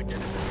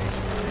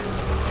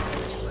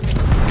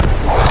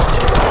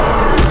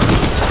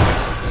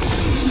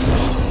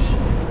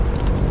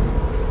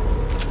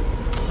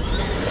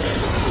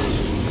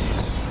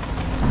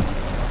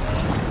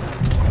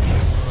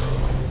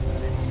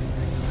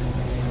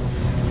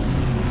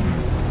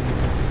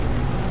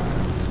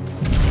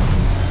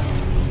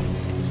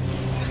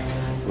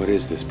 What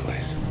is this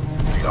place?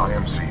 The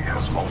IMC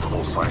has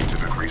multiple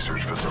scientific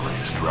research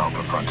facilities throughout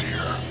the frontier.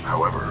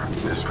 However,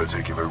 this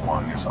particular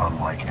one is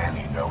unlike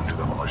any known to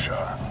the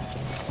militia.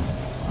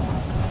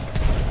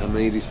 How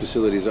many of these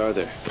facilities are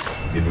there?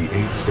 In the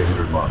 8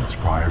 standard months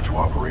prior to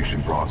Operation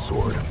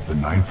Broadsword, the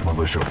 9th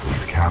Militia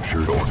Fleet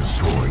captured or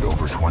destroyed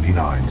over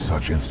 29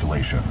 such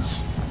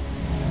installations.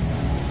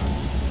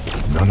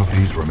 None of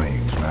these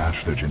remains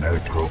match the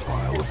genetic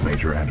profile of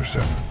Major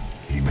Anderson.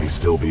 He may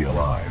still be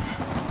alive.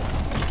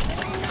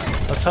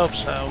 Let's hope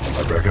so.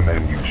 I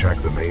recommend you check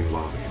the main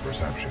lobby of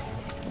reception.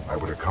 I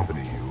would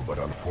accompany you, but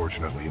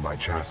unfortunately my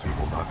chassis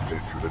will not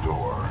fit through the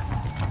door.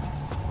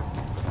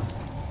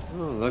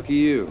 Oh, lucky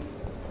you.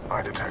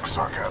 I detect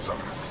sarcasm.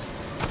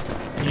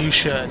 You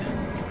should.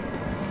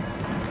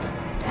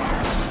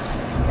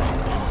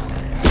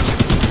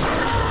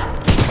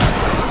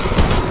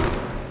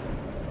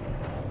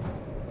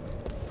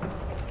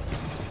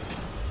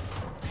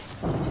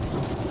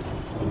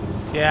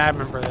 Yeah, I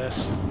remember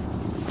this.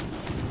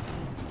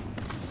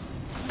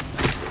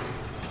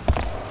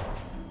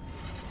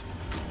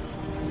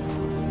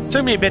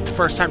 Took me a bit the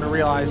first time to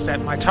realize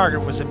that my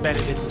target was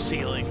embedded in the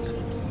ceiling.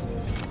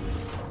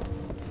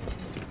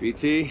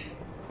 BT,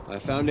 I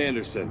found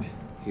Anderson.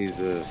 He's,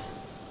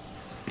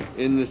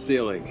 in the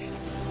ceiling.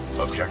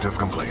 Objective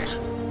complete.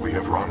 We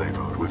have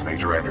rendezvoused with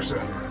Major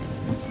Anderson.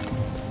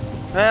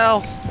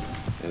 Well...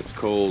 It's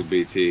cold,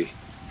 BT.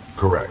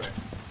 Correct.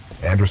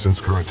 Anderson's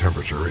current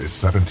temperature is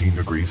 17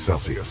 degrees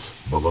Celsius,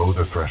 below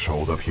the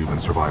threshold of human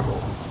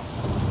survival.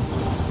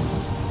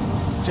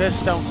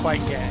 just don't quite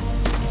get.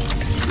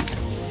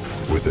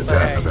 With the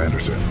death of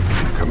Anderson,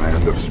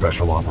 command of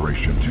Special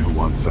Operation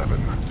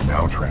 217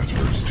 now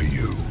transfers to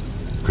you.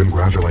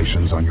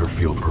 Congratulations on your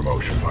field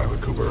promotion,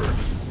 Pilot Cooper.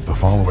 The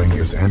following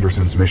is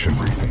Anderson's mission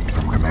briefing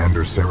from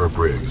Commander Sarah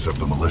Briggs of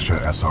the Militia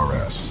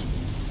SRS.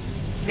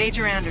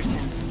 Major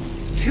Anderson,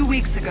 2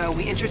 weeks ago,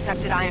 we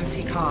intercepted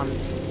IMC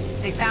comms.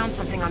 They found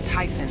something on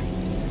Typhon.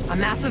 A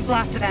massive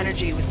blast of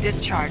energy was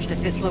discharged at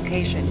this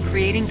location,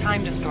 creating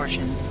time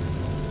distortions.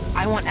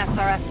 I want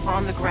SRS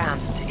on the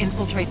ground to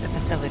infiltrate the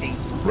facility.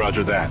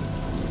 Roger that.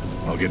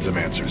 I'll get some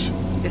answers.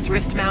 This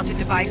wrist-mounted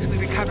device we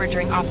recovered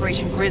during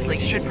Operation Grizzly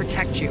should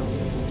protect you.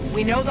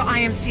 We know the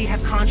IMC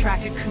have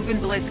contracted Kuban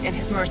Blisk and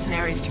his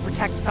mercenaries to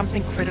protect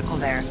something critical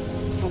there,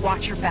 so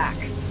watch your back.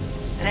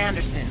 And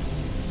Anderson,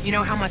 you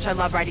know how much I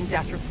love writing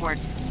death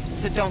reports,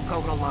 so don't go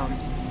it alone.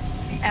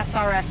 The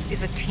SRS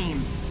is a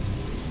team.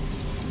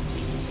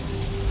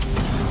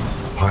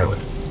 Pilot,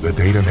 the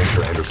data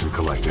Major Anderson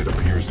collected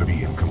appears to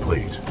be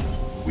incomplete.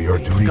 We are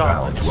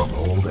duty-bound to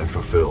uphold and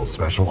fulfill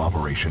Special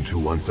Operation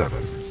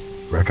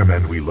 217.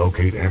 Recommend we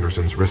locate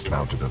Anderson's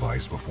wrist-mounted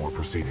device before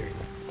proceeding.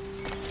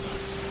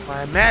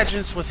 I imagine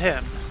it's with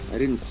him. I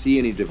didn't see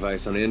any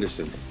device on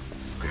Anderson.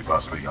 It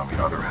must be on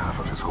the other half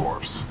of his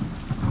corpse.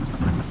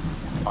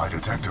 I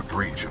detect a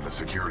breach in the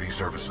Security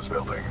Services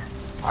building.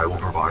 I will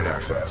provide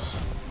access.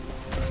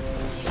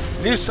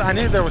 I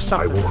knew there was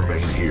something. I will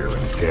remain here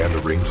and scan the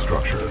ring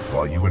structure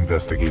while you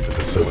investigate the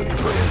facility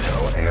for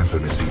intel and the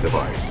missing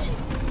device.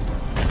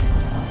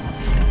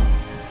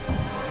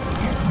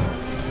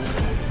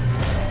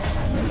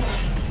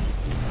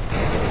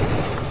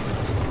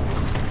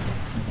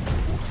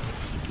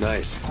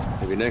 Nice.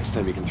 Maybe next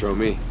time you can throw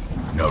me.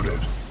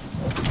 Noted.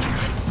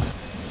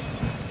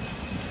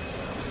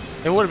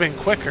 It would have been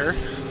quicker,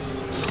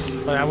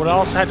 but I would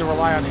also had to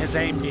rely on his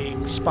aim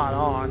being spot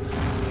on.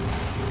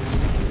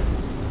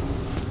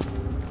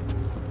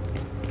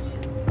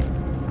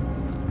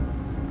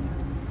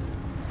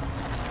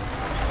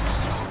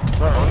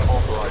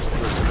 Unauthorized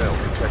personnel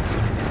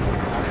detected.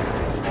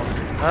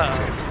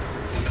 Uh-oh.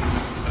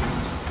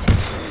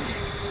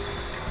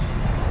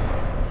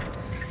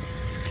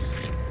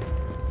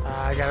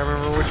 I gotta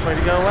remember which way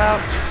to go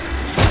out.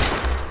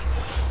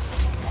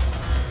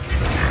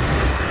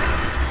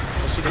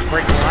 Was he gonna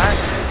break the glass?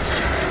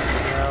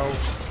 No.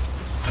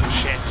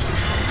 Shit.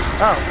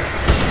 Oh.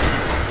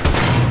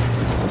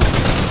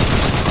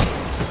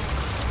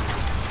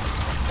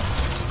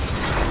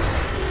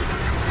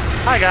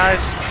 Hi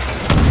guys.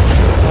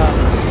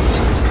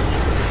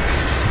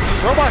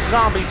 Robot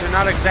zombies are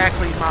not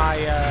exactly my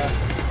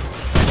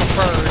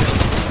preferred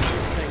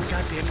thing.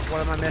 God damn it,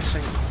 what am I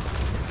missing?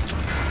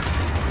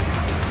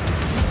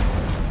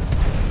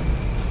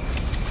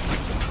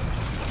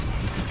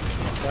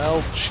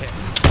 Well, shit.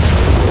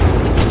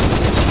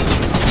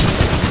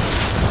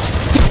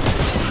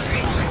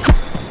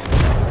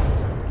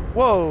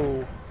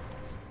 Whoa!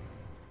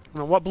 I don't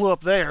know what blew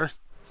up there.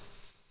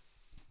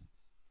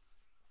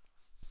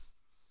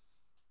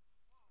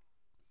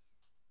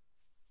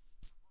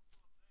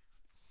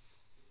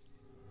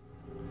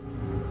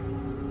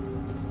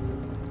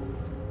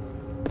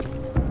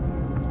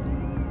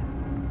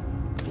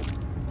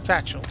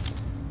 Satchel.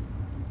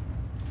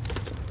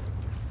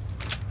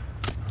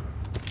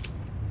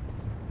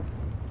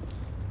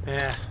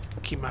 Yeah,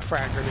 keep my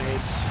frag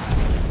grenades.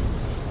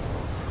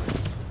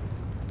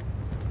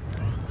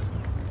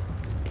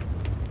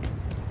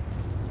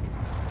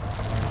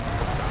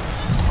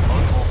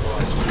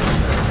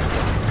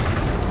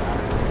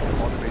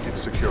 Automated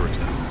security.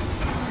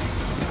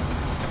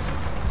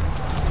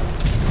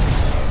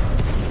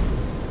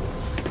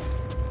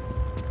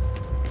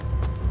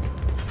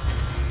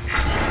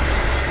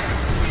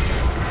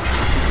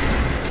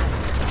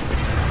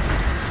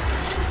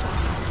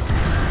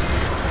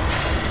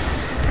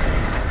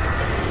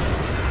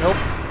 Nope,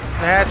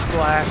 that's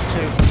glass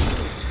too.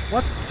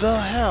 What the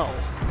hell?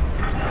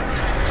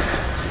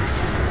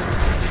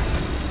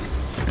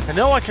 I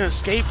know I can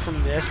escape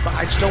from this, but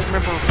I just don't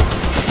remember.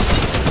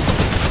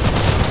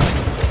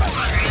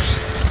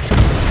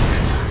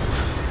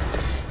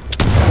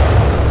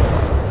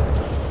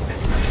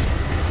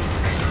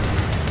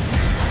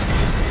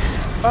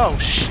 Oh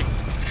shit.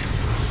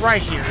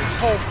 Right here, this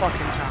whole fucking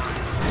time.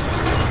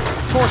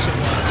 Of course it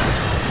was.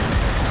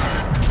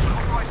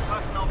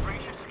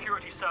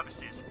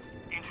 Services.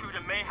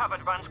 Intruder may have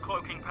advanced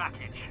cloaking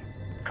package.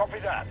 Copy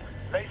that.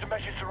 Laser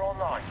measures are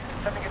online.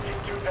 Sending a team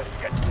to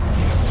investigate.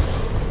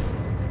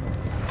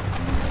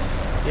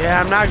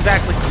 Yeah, I'm not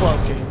exactly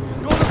cloaking.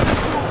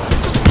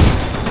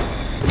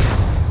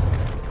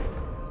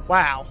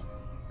 Wow.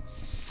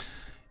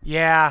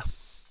 Yeah,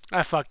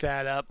 I fucked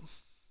that up.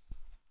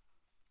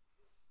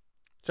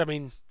 I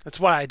mean, that's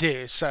what I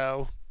do,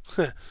 so...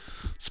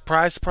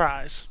 surprise,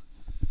 surprise.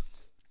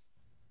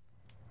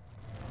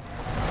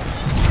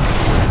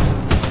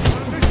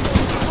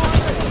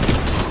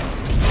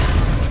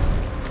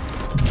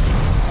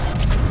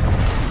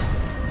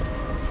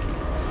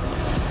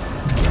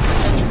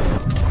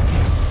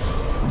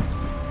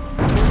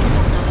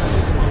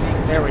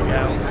 There we go.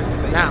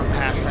 Now I'm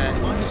past that.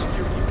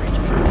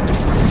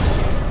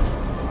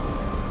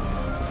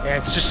 Yeah,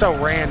 it's just so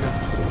random.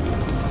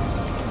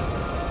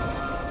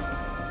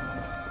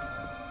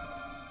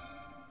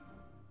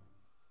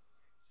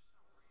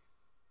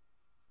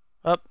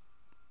 Up.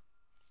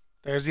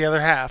 There's the other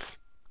half.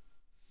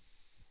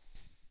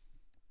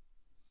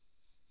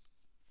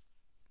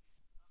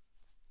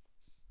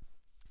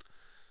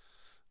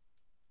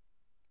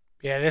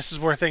 Yeah, this is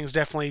where things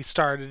definitely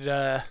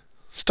started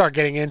start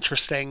getting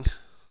interesting.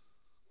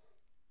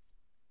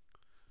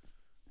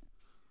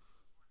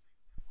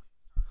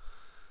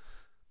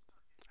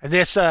 And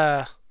this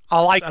I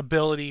like the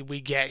ability we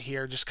get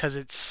here just because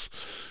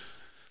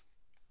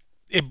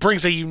it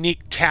brings a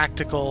unique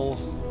tactical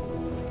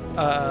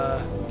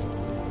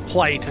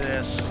play to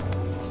this.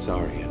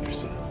 Sorry,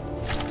 Anderson.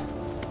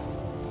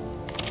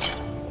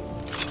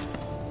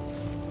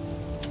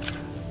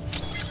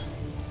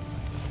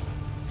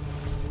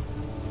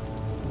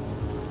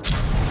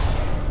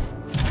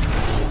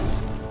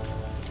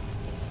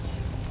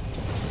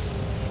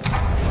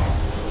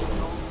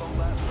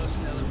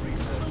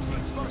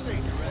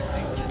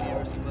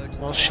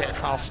 Well,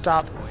 shit, I'll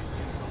stop.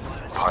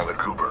 Pilot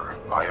Cooper,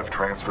 I have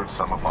transferred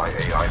some of my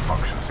AI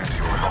functions into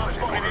your helmet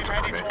in order to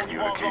permit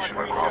communication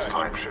across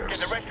time shifts.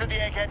 Get the rest of the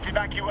eggheads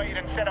evacuated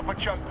and set up a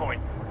choke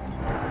point.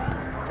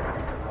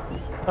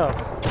 Oh.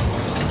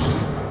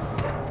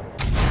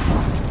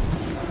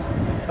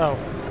 Oh.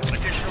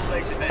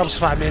 Helps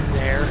if I'm in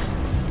there.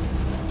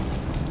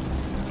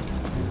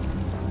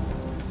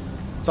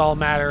 It's all a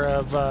matter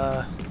of,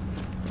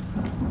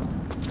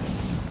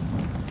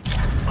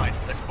 Right,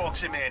 let's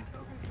box him in.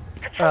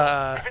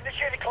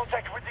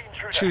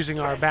 choosing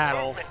our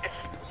battle.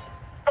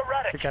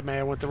 I think I may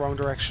have went the wrong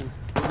direction.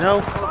 No,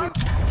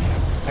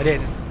 I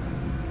didn't.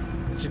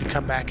 I need to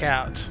come back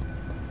out.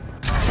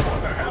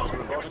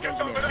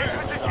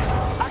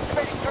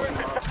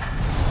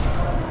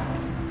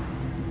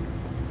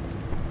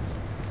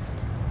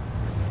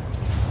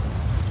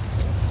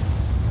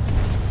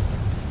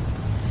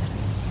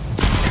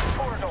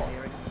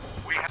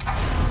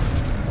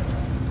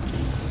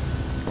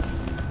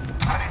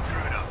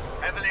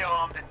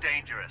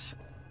 Dangerous.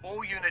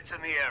 All units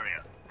in the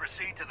area.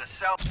 Proceed to the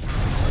south.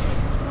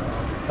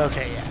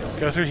 Okay, yeah.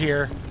 Go through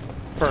here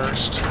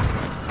first.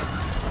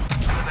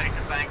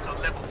 Elevator banks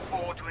on level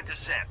 4 to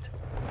intercept.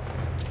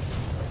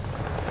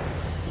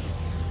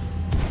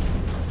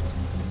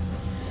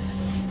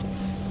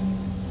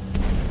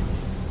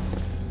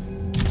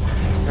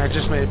 I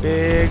just made a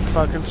big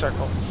fucking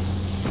circle.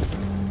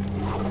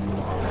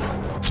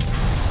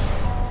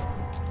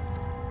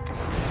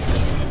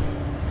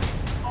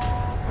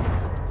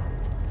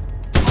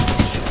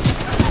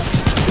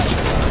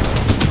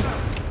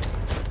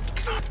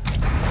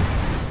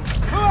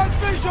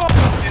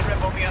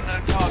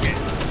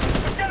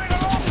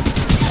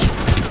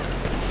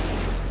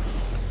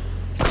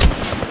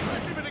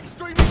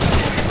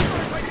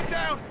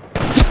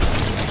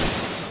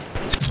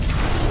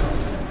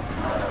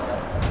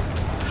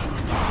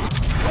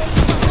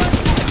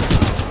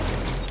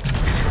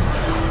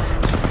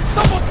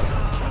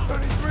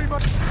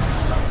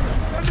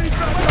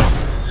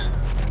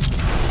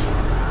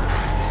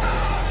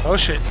 Oh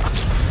shit.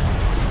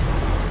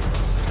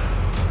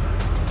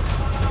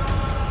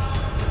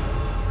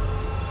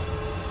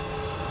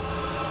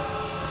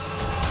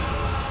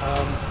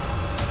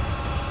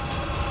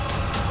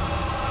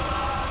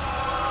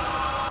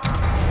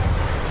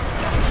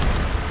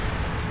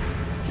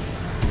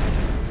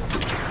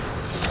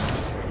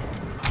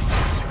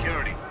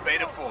 Security,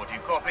 Beta 4, do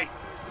you copy?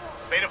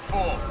 Beta 4,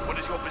 what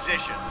is your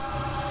position?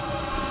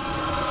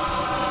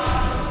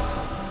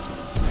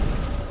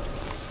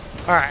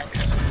 Alright.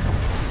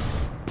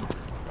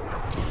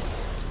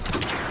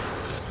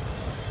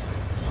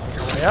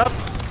 Way up.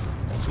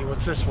 Let's see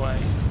what's this way.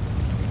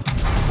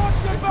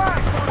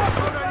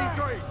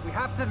 We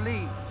have to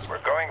leave. We're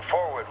going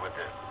forward with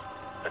this.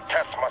 The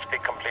test must be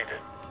completed.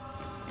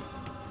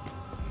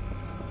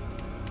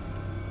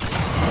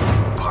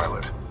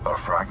 Pilot, a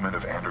fragment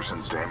of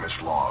Anderson's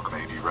damaged log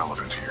may be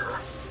relevant here.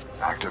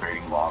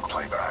 Activating log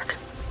playback.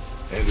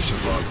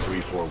 Anderson log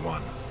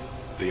 341.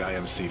 The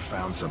IMC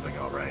found something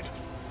all right.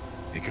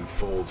 It can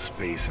fold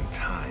space and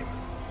time.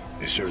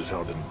 They sure as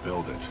hell didn't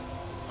build it,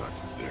 but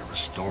they're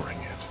restoring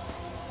it.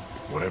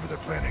 Whatever they're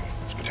planning,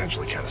 it's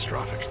potentially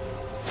catastrophic.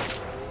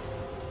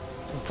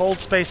 In fold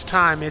space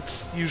time,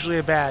 it's usually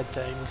a bad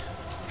thing.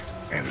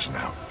 Anderson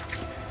out.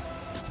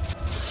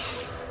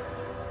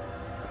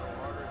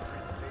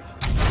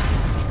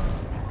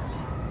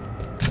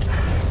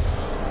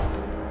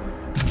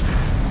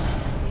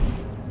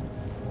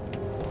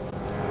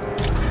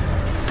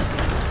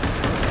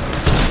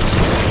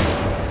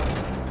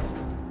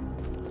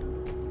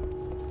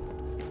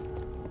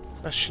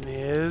 Question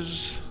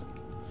is,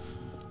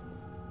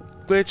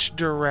 which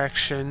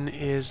direction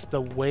is the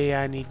way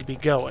I need to be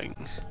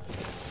going?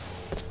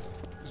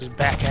 Just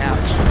back out.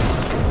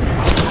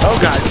 Oh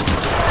god.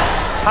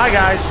 Hi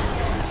guys.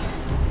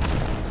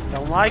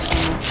 Don't like you.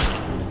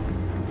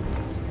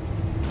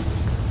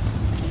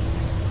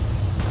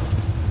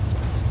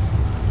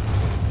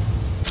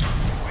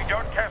 We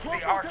don't test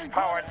the Ark's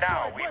power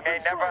now. We may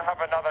never have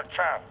another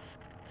chance.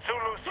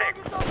 Zulu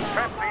 6,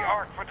 prep the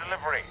Ark for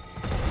delivery.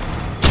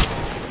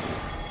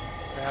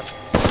 Crap.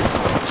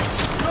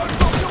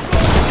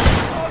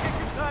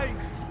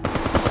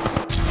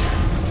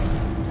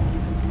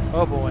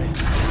 Oh boy.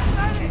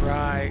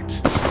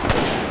 Right.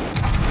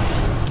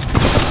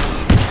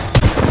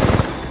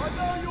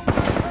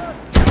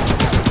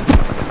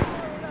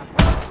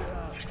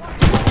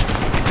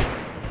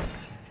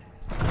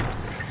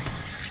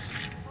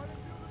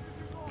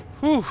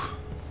 Whew.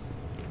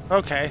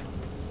 Okay.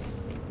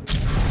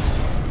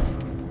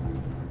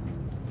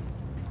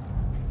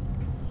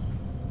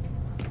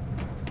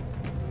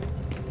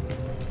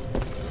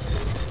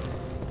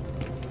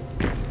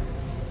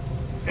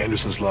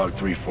 Anderson's log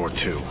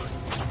 342.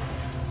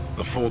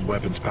 The fold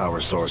weapons power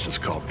source is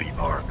called the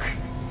Ark.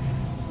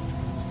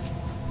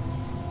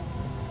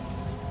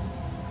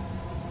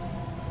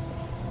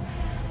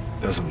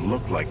 Doesn't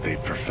look like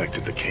they've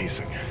perfected the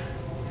casing.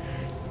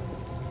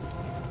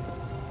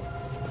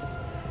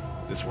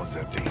 This one's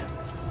empty.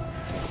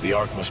 The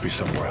Ark must be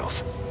somewhere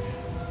else.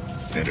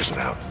 Anderson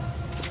out.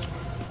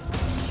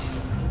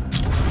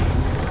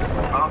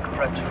 Ark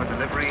prepped for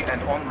delivery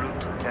and en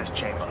route to the test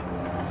chamber.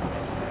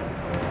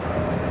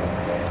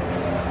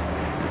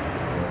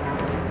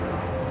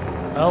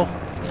 Well,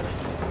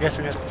 I guess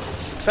I got a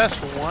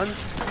successful one.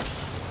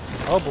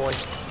 Oh boy.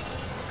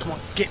 Come on,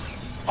 get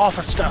off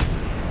of stuff.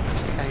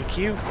 Thank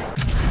you.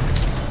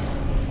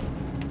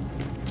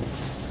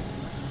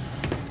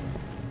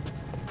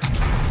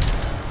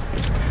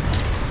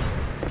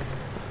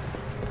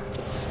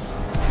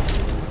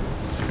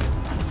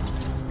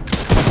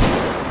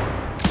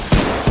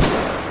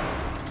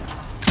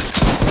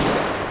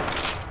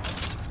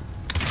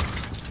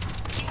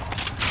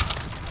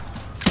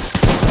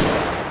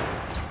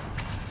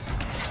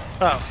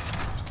 Oh.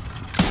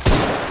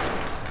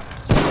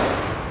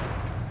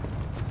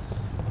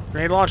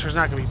 Grenade launcher's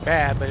not going to be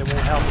bad, but it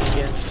won't help me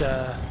against,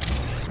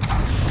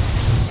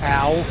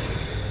 Ow.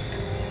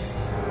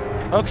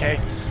 Okay.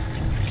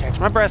 Catch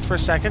my breath for a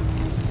second.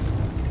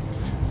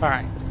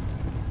 Alright.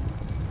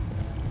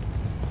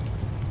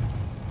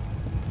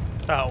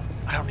 Oh,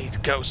 I don't need the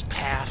ghost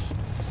path.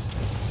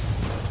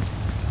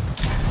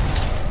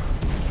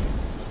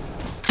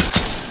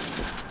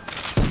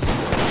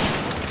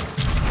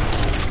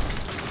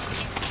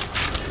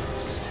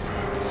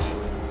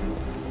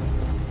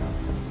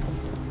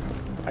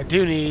 I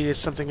do need is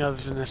something other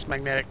than this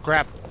magnetic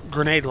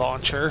grenade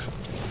launcher.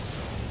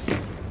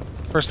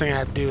 First thing I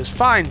have to do is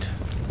find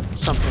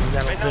something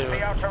that'll do the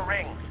it. outer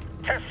ring.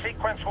 Test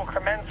sequence will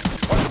commence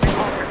once the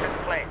Ark is in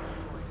place.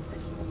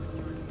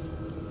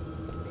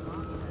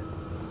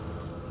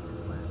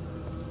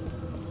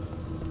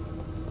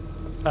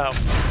 Oh.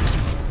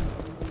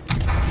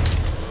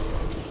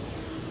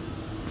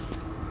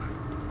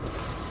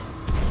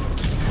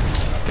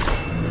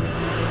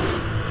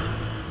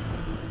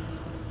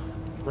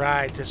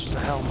 Right, this was a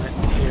helmet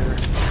here.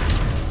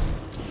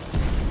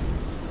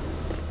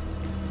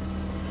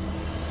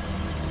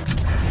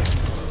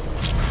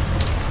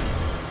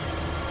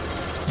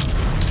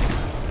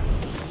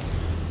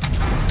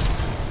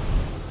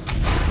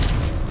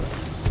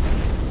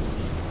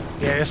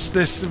 Yeah,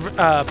 this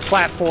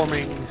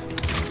platforming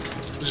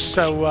was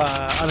so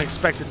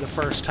unexpected the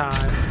first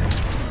time.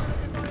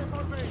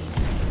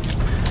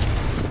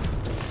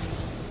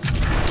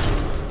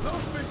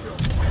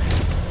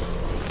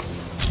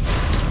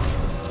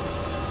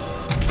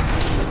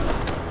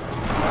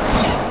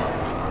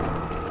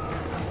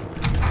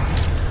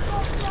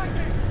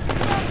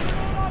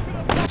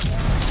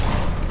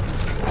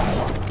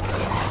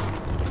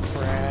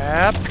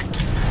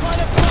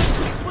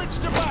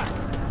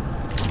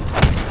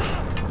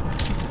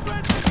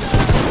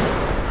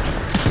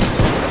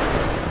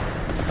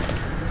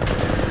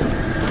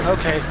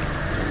 Okay.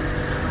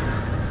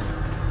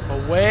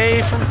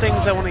 Away from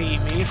things that want to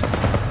eat me.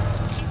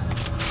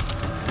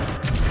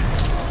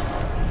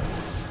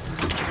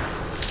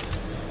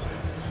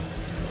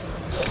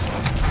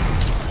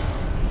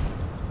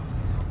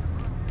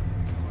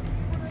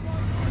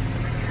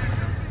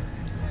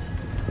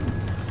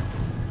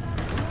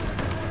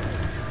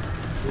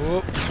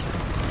 Whoop.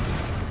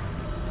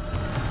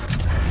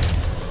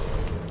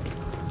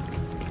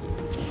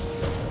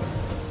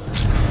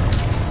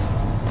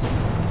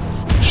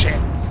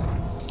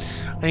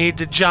 I need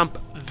to jump,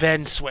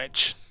 then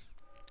switch.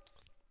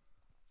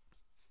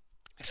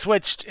 I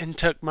switched and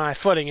took my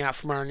footing out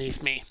from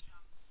underneath me.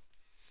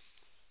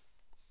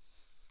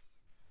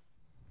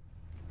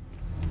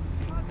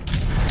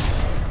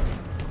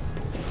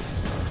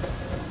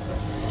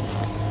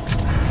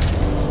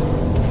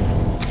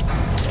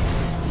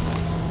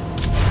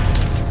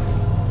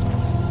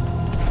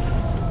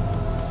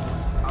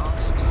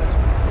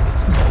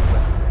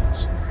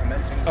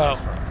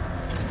 Oh.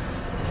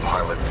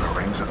 Pilot, the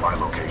rings at my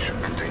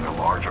location contain a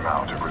large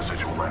amount of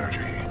residual energy.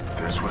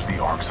 This was the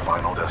Ark's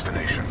final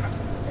destination.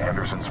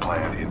 Anderson's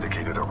plan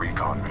indicated a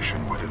recon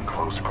mission within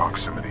close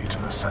proximity to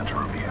the center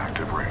of the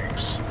active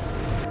rings.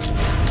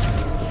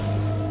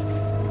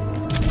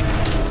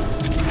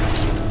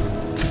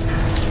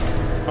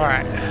 All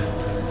right.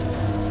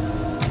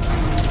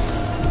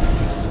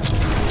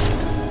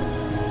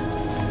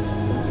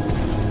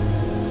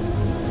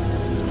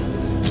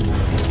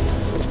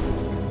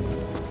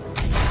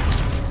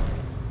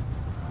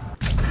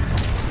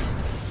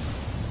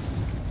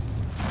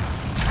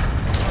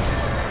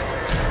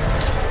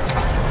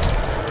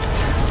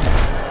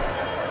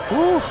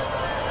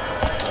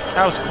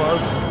 That was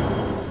close.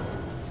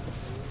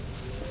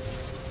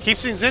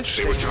 Keeps things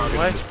interesting. They were targeting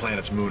this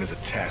planet's moon as a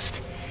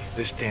test.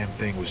 This damn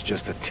thing was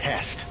just a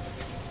test.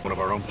 One of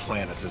our own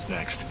planets is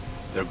next.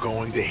 They're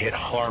going to hit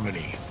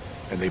Harmony,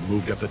 and they've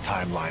moved up the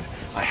timeline.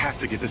 I have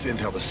to get this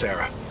intel to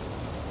Sarah.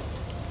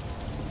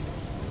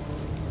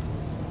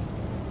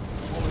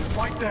 Oh,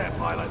 right there,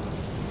 pilot.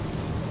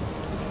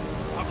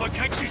 I've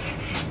located.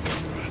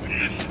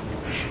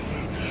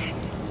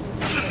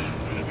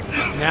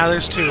 Now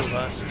there's two of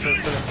us for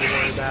them to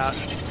worry about.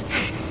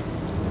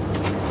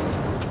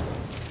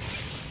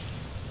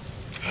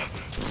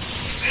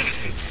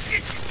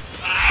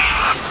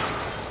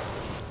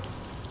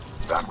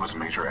 That was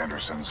Major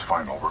Anderson's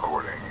final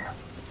recording.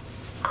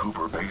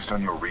 Cooper, based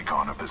on your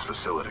recon of this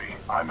facility,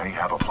 I may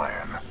have a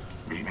plan.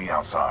 Meet me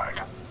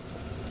outside.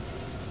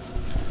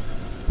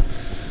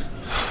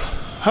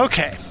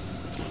 Okay.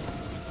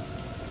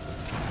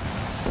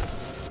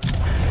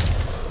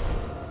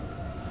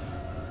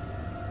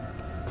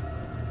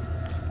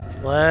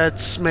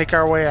 Let's make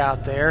our way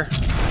out there.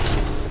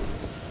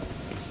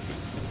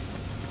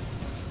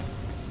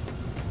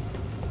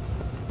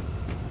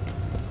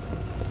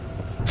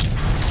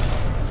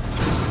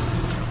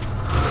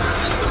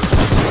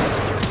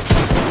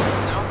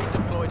 Now be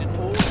deployed in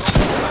all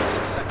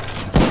non-combatant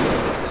sectors.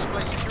 Please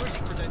display security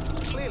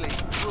credentials clearly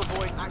to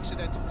avoid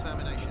accidental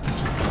termination.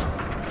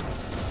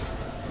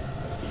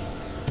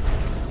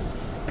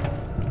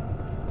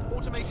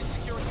 Automated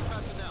security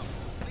personnel,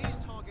 please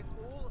target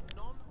all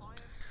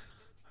non-IMC.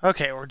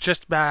 Okay, we're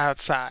just about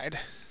outside.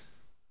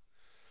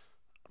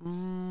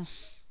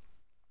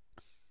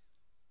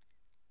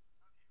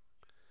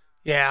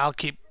 Yeah, I'll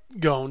keep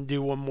going,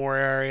 do one more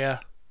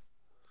area.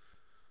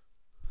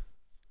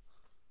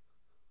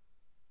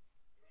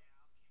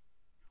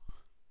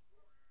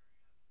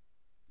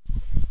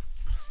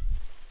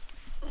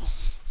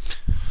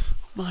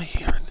 What am I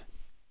hearing?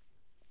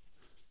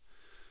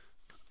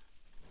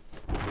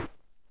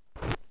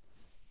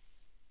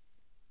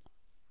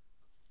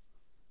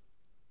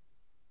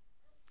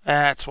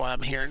 That's what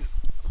I'm hearing.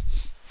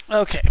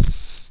 Okay.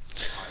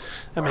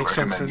 That makes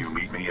sense. I recommend you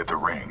meet me at the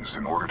rings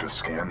in order to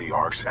scan the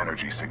Ark's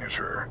energy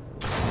signature.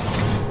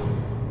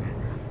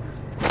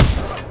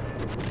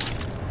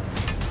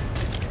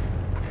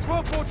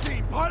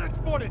 12-14, pilot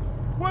spotted.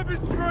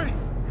 Weapons free.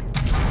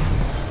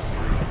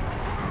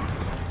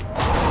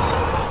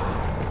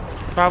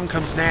 Problem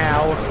comes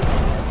now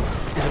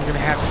is I'm gonna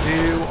have to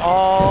do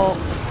all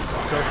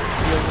deal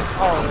with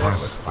all of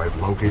this. Pilot,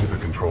 I've located the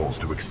controls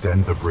to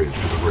extend the bridge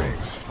to the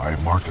rings. I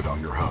have marked it on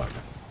your HUD.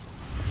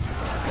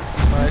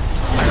 But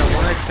I don't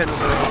want to extend the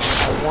bridge.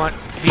 I want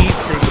these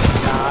things to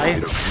die.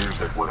 It appears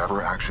that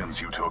whatever actions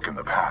you took in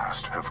the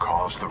past have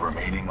caused the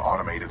remaining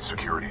automated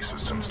security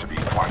systems to be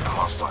quite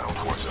hostile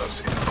towards us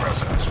in the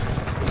present.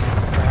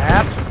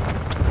 Crap.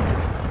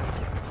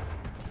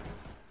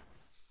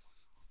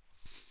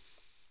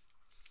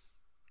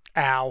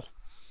 Ow.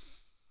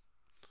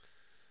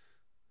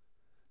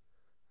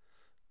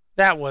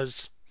 That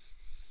was...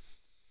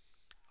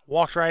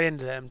 Walked right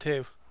into them,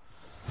 too.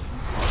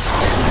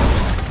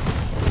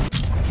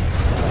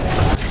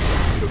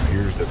 It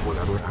appears that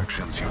whatever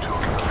actions you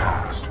took in the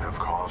past have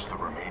caused the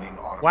remaining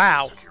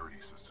automated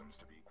security systems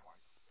to be quite...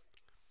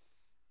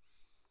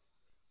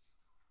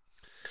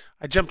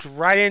 I jumped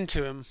right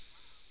into him.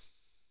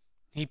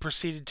 He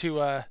proceeded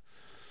to,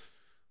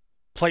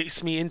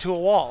 place me into a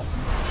wall.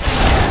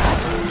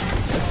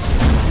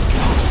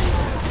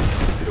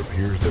 It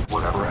appears that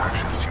whatever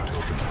actions you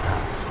took in the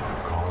past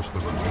have caused the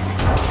remaining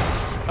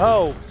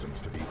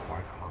systems to be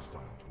quite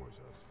hostile towards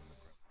us.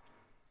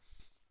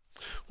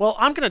 Well,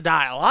 I'm gonna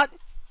die a lot.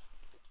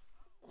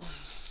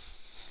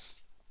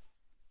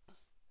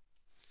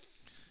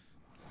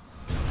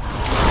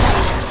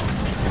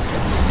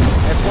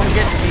 I just want to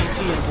get to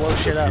BT and blow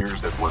shit up. It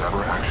appears that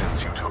whatever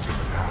actions you took in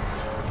the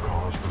past have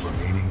caused the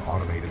remaining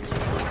automated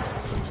security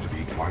systems to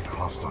be quite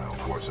hostile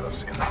towards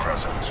us in the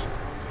present.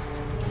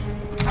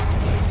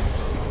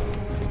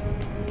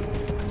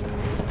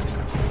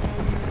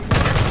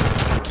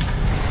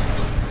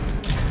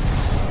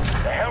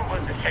 The hell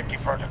with the safety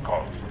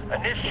protocols.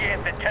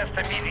 Initiate the test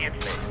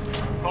immediately.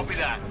 Copy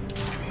that.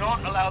 Do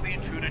not allow the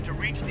intruder to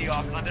reach the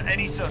Ark under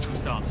any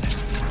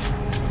circumstances.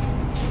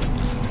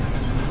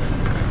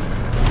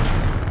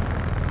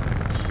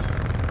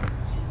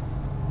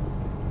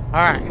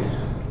 Alright.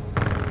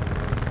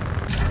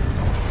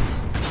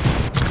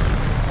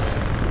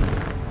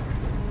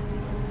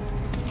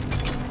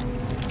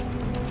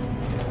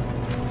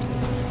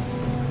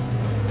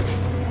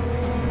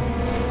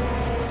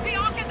 The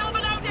Ark is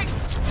overloading!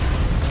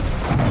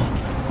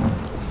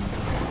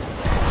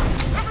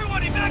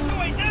 Everyone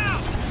evacuate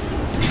now!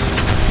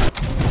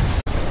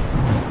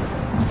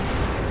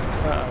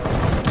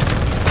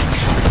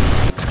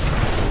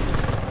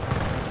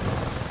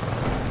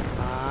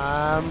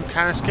 I'm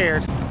kind of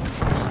scared.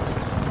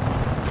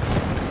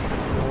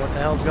 What the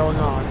hell's going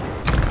on?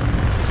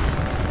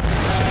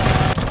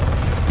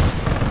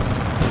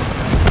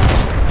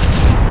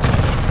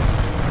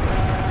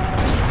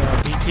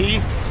 BT?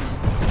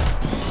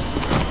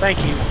 Thank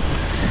you.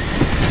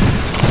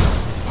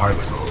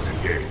 Pilot mode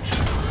engaged.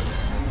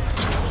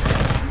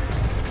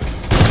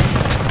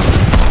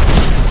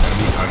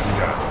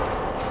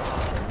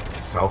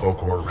 Salvo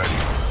core ready.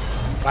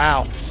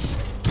 Wow.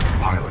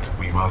 Pilot,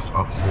 we must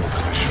uphold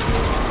the mission.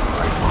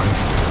 I find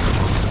you as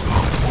close as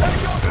possible to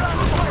the center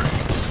of the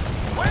range.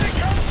 Where'd it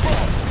come from?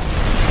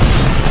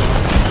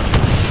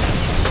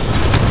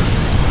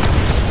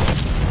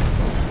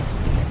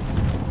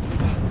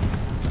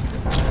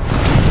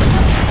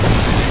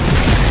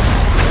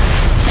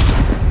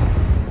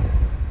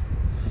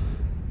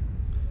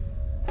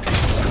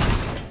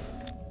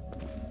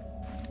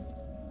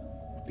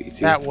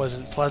 That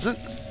wasn't pleasant.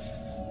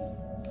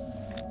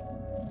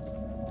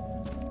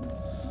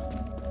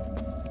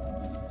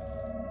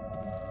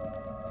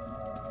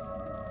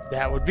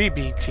 That would be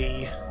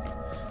BT.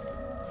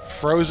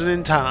 Frozen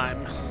in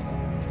time.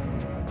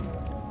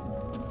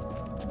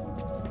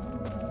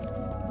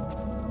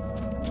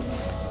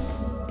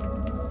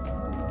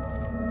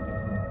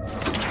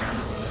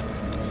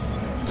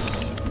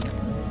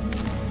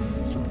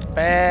 Some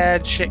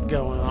bad shit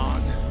going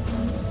on.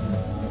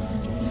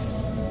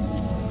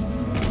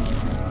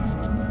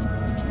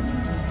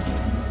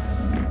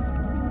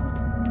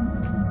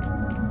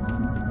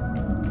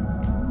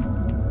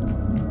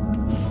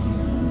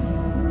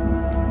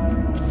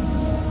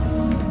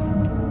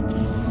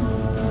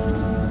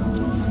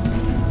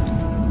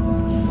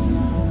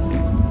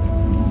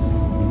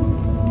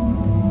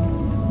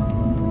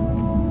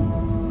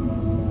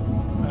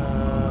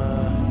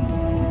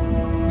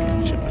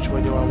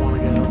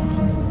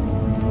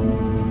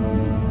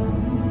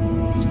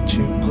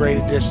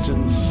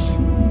 Distance.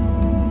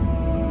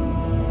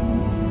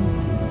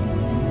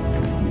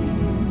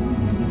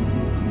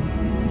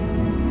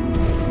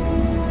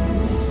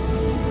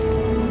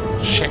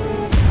 Shit.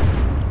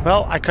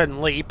 Well, I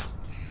couldn't leap,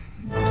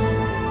 which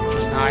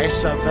was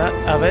nice of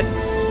it.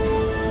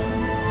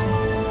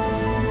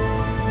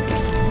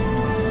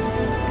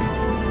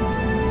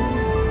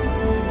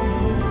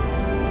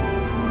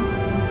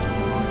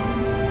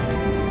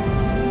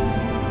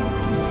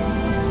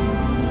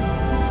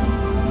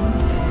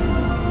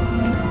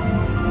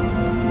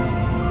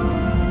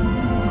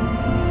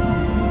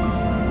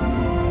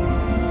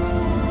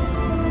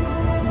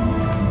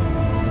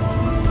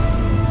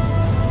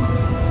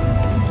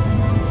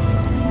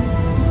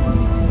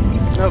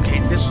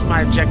 Okay, this was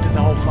my objective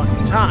the whole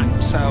fucking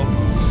time, so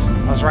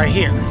I was right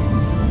here.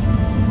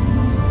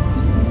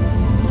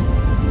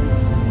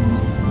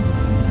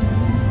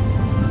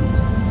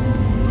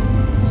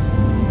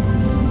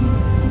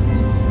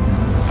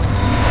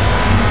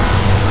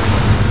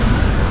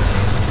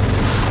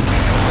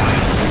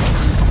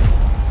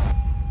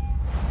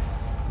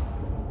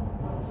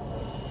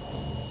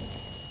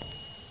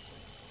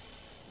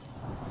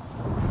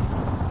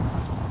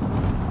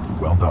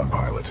 Well done,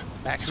 pilot.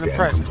 Back in the Scan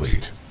present.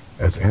 complete.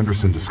 As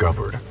Anderson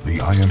discovered, the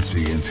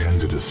IMC intend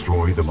to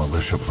destroy the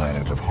militia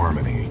planet of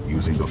Harmony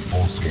using the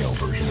full-scale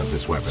version of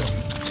this weapon.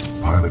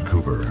 Pilot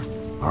Cooper,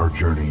 our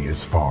journey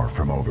is far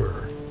from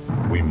over.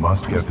 We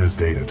must get this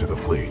data to the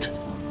fleet.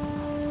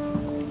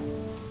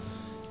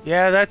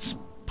 Yeah, that's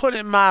put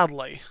it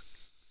mildly.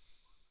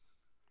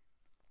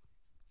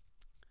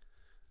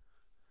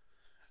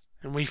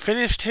 And we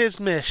finished his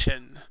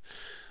mission.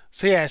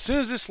 So yeah, as soon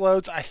as this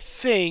loads, I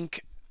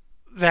think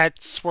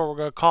that's where we're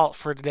going to call it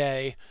for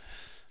today.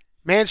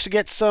 Managed to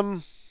get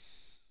some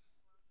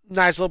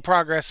nice little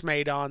progress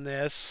made on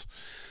this.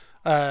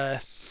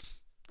 Got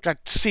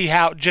to see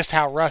just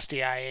how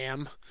rusty I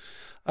am.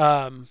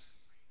 But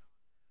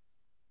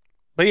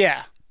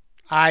yeah,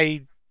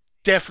 I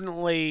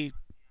definitely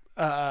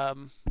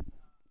I'm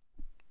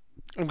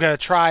gonna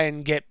try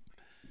and get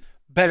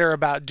better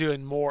about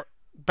doing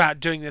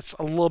this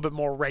a little bit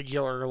more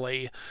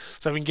regularly,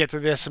 so we can get through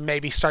this and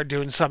maybe start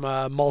doing some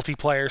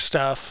multiplayer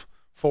stuff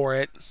for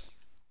it.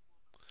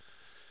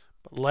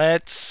 But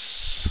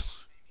let's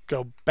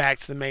go back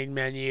to the main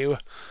menu.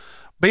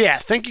 But yeah,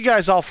 thank you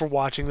guys all for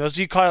watching. Those of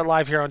you caught it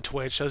live here on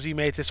Twitch, those of you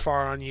made it this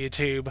far on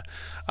YouTube.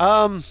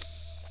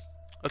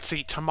 Let's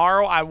see,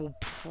 tomorrow I will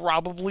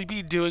probably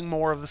be doing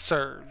more of the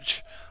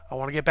Surge. I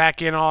want to get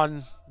back in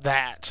on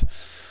that.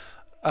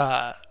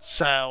 But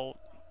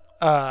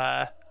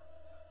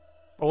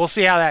we'll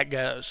see how that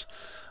goes.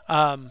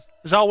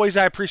 As always,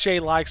 I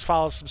appreciate likes,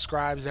 follows,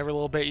 subscribes. Every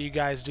little bit you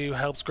guys do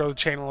helps grow the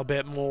channel a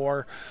bit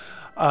more,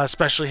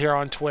 especially here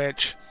on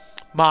Twitch.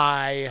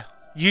 My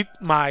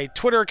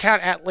Twitter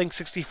account at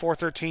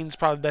Link6413 is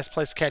probably the best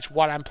place to catch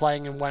what I'm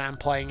playing and when I'm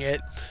playing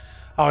it.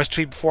 I always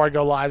tweet before I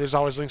go live. There's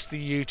always links to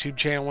the YouTube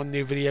channel when a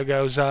new video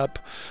goes up.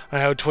 I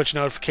know Twitch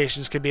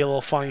notifications can be a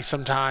little funny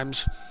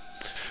sometimes.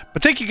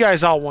 But thank you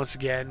guys all once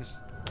again.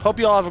 Hope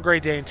you all have a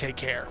great day and take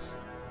care.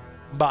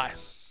 Bye.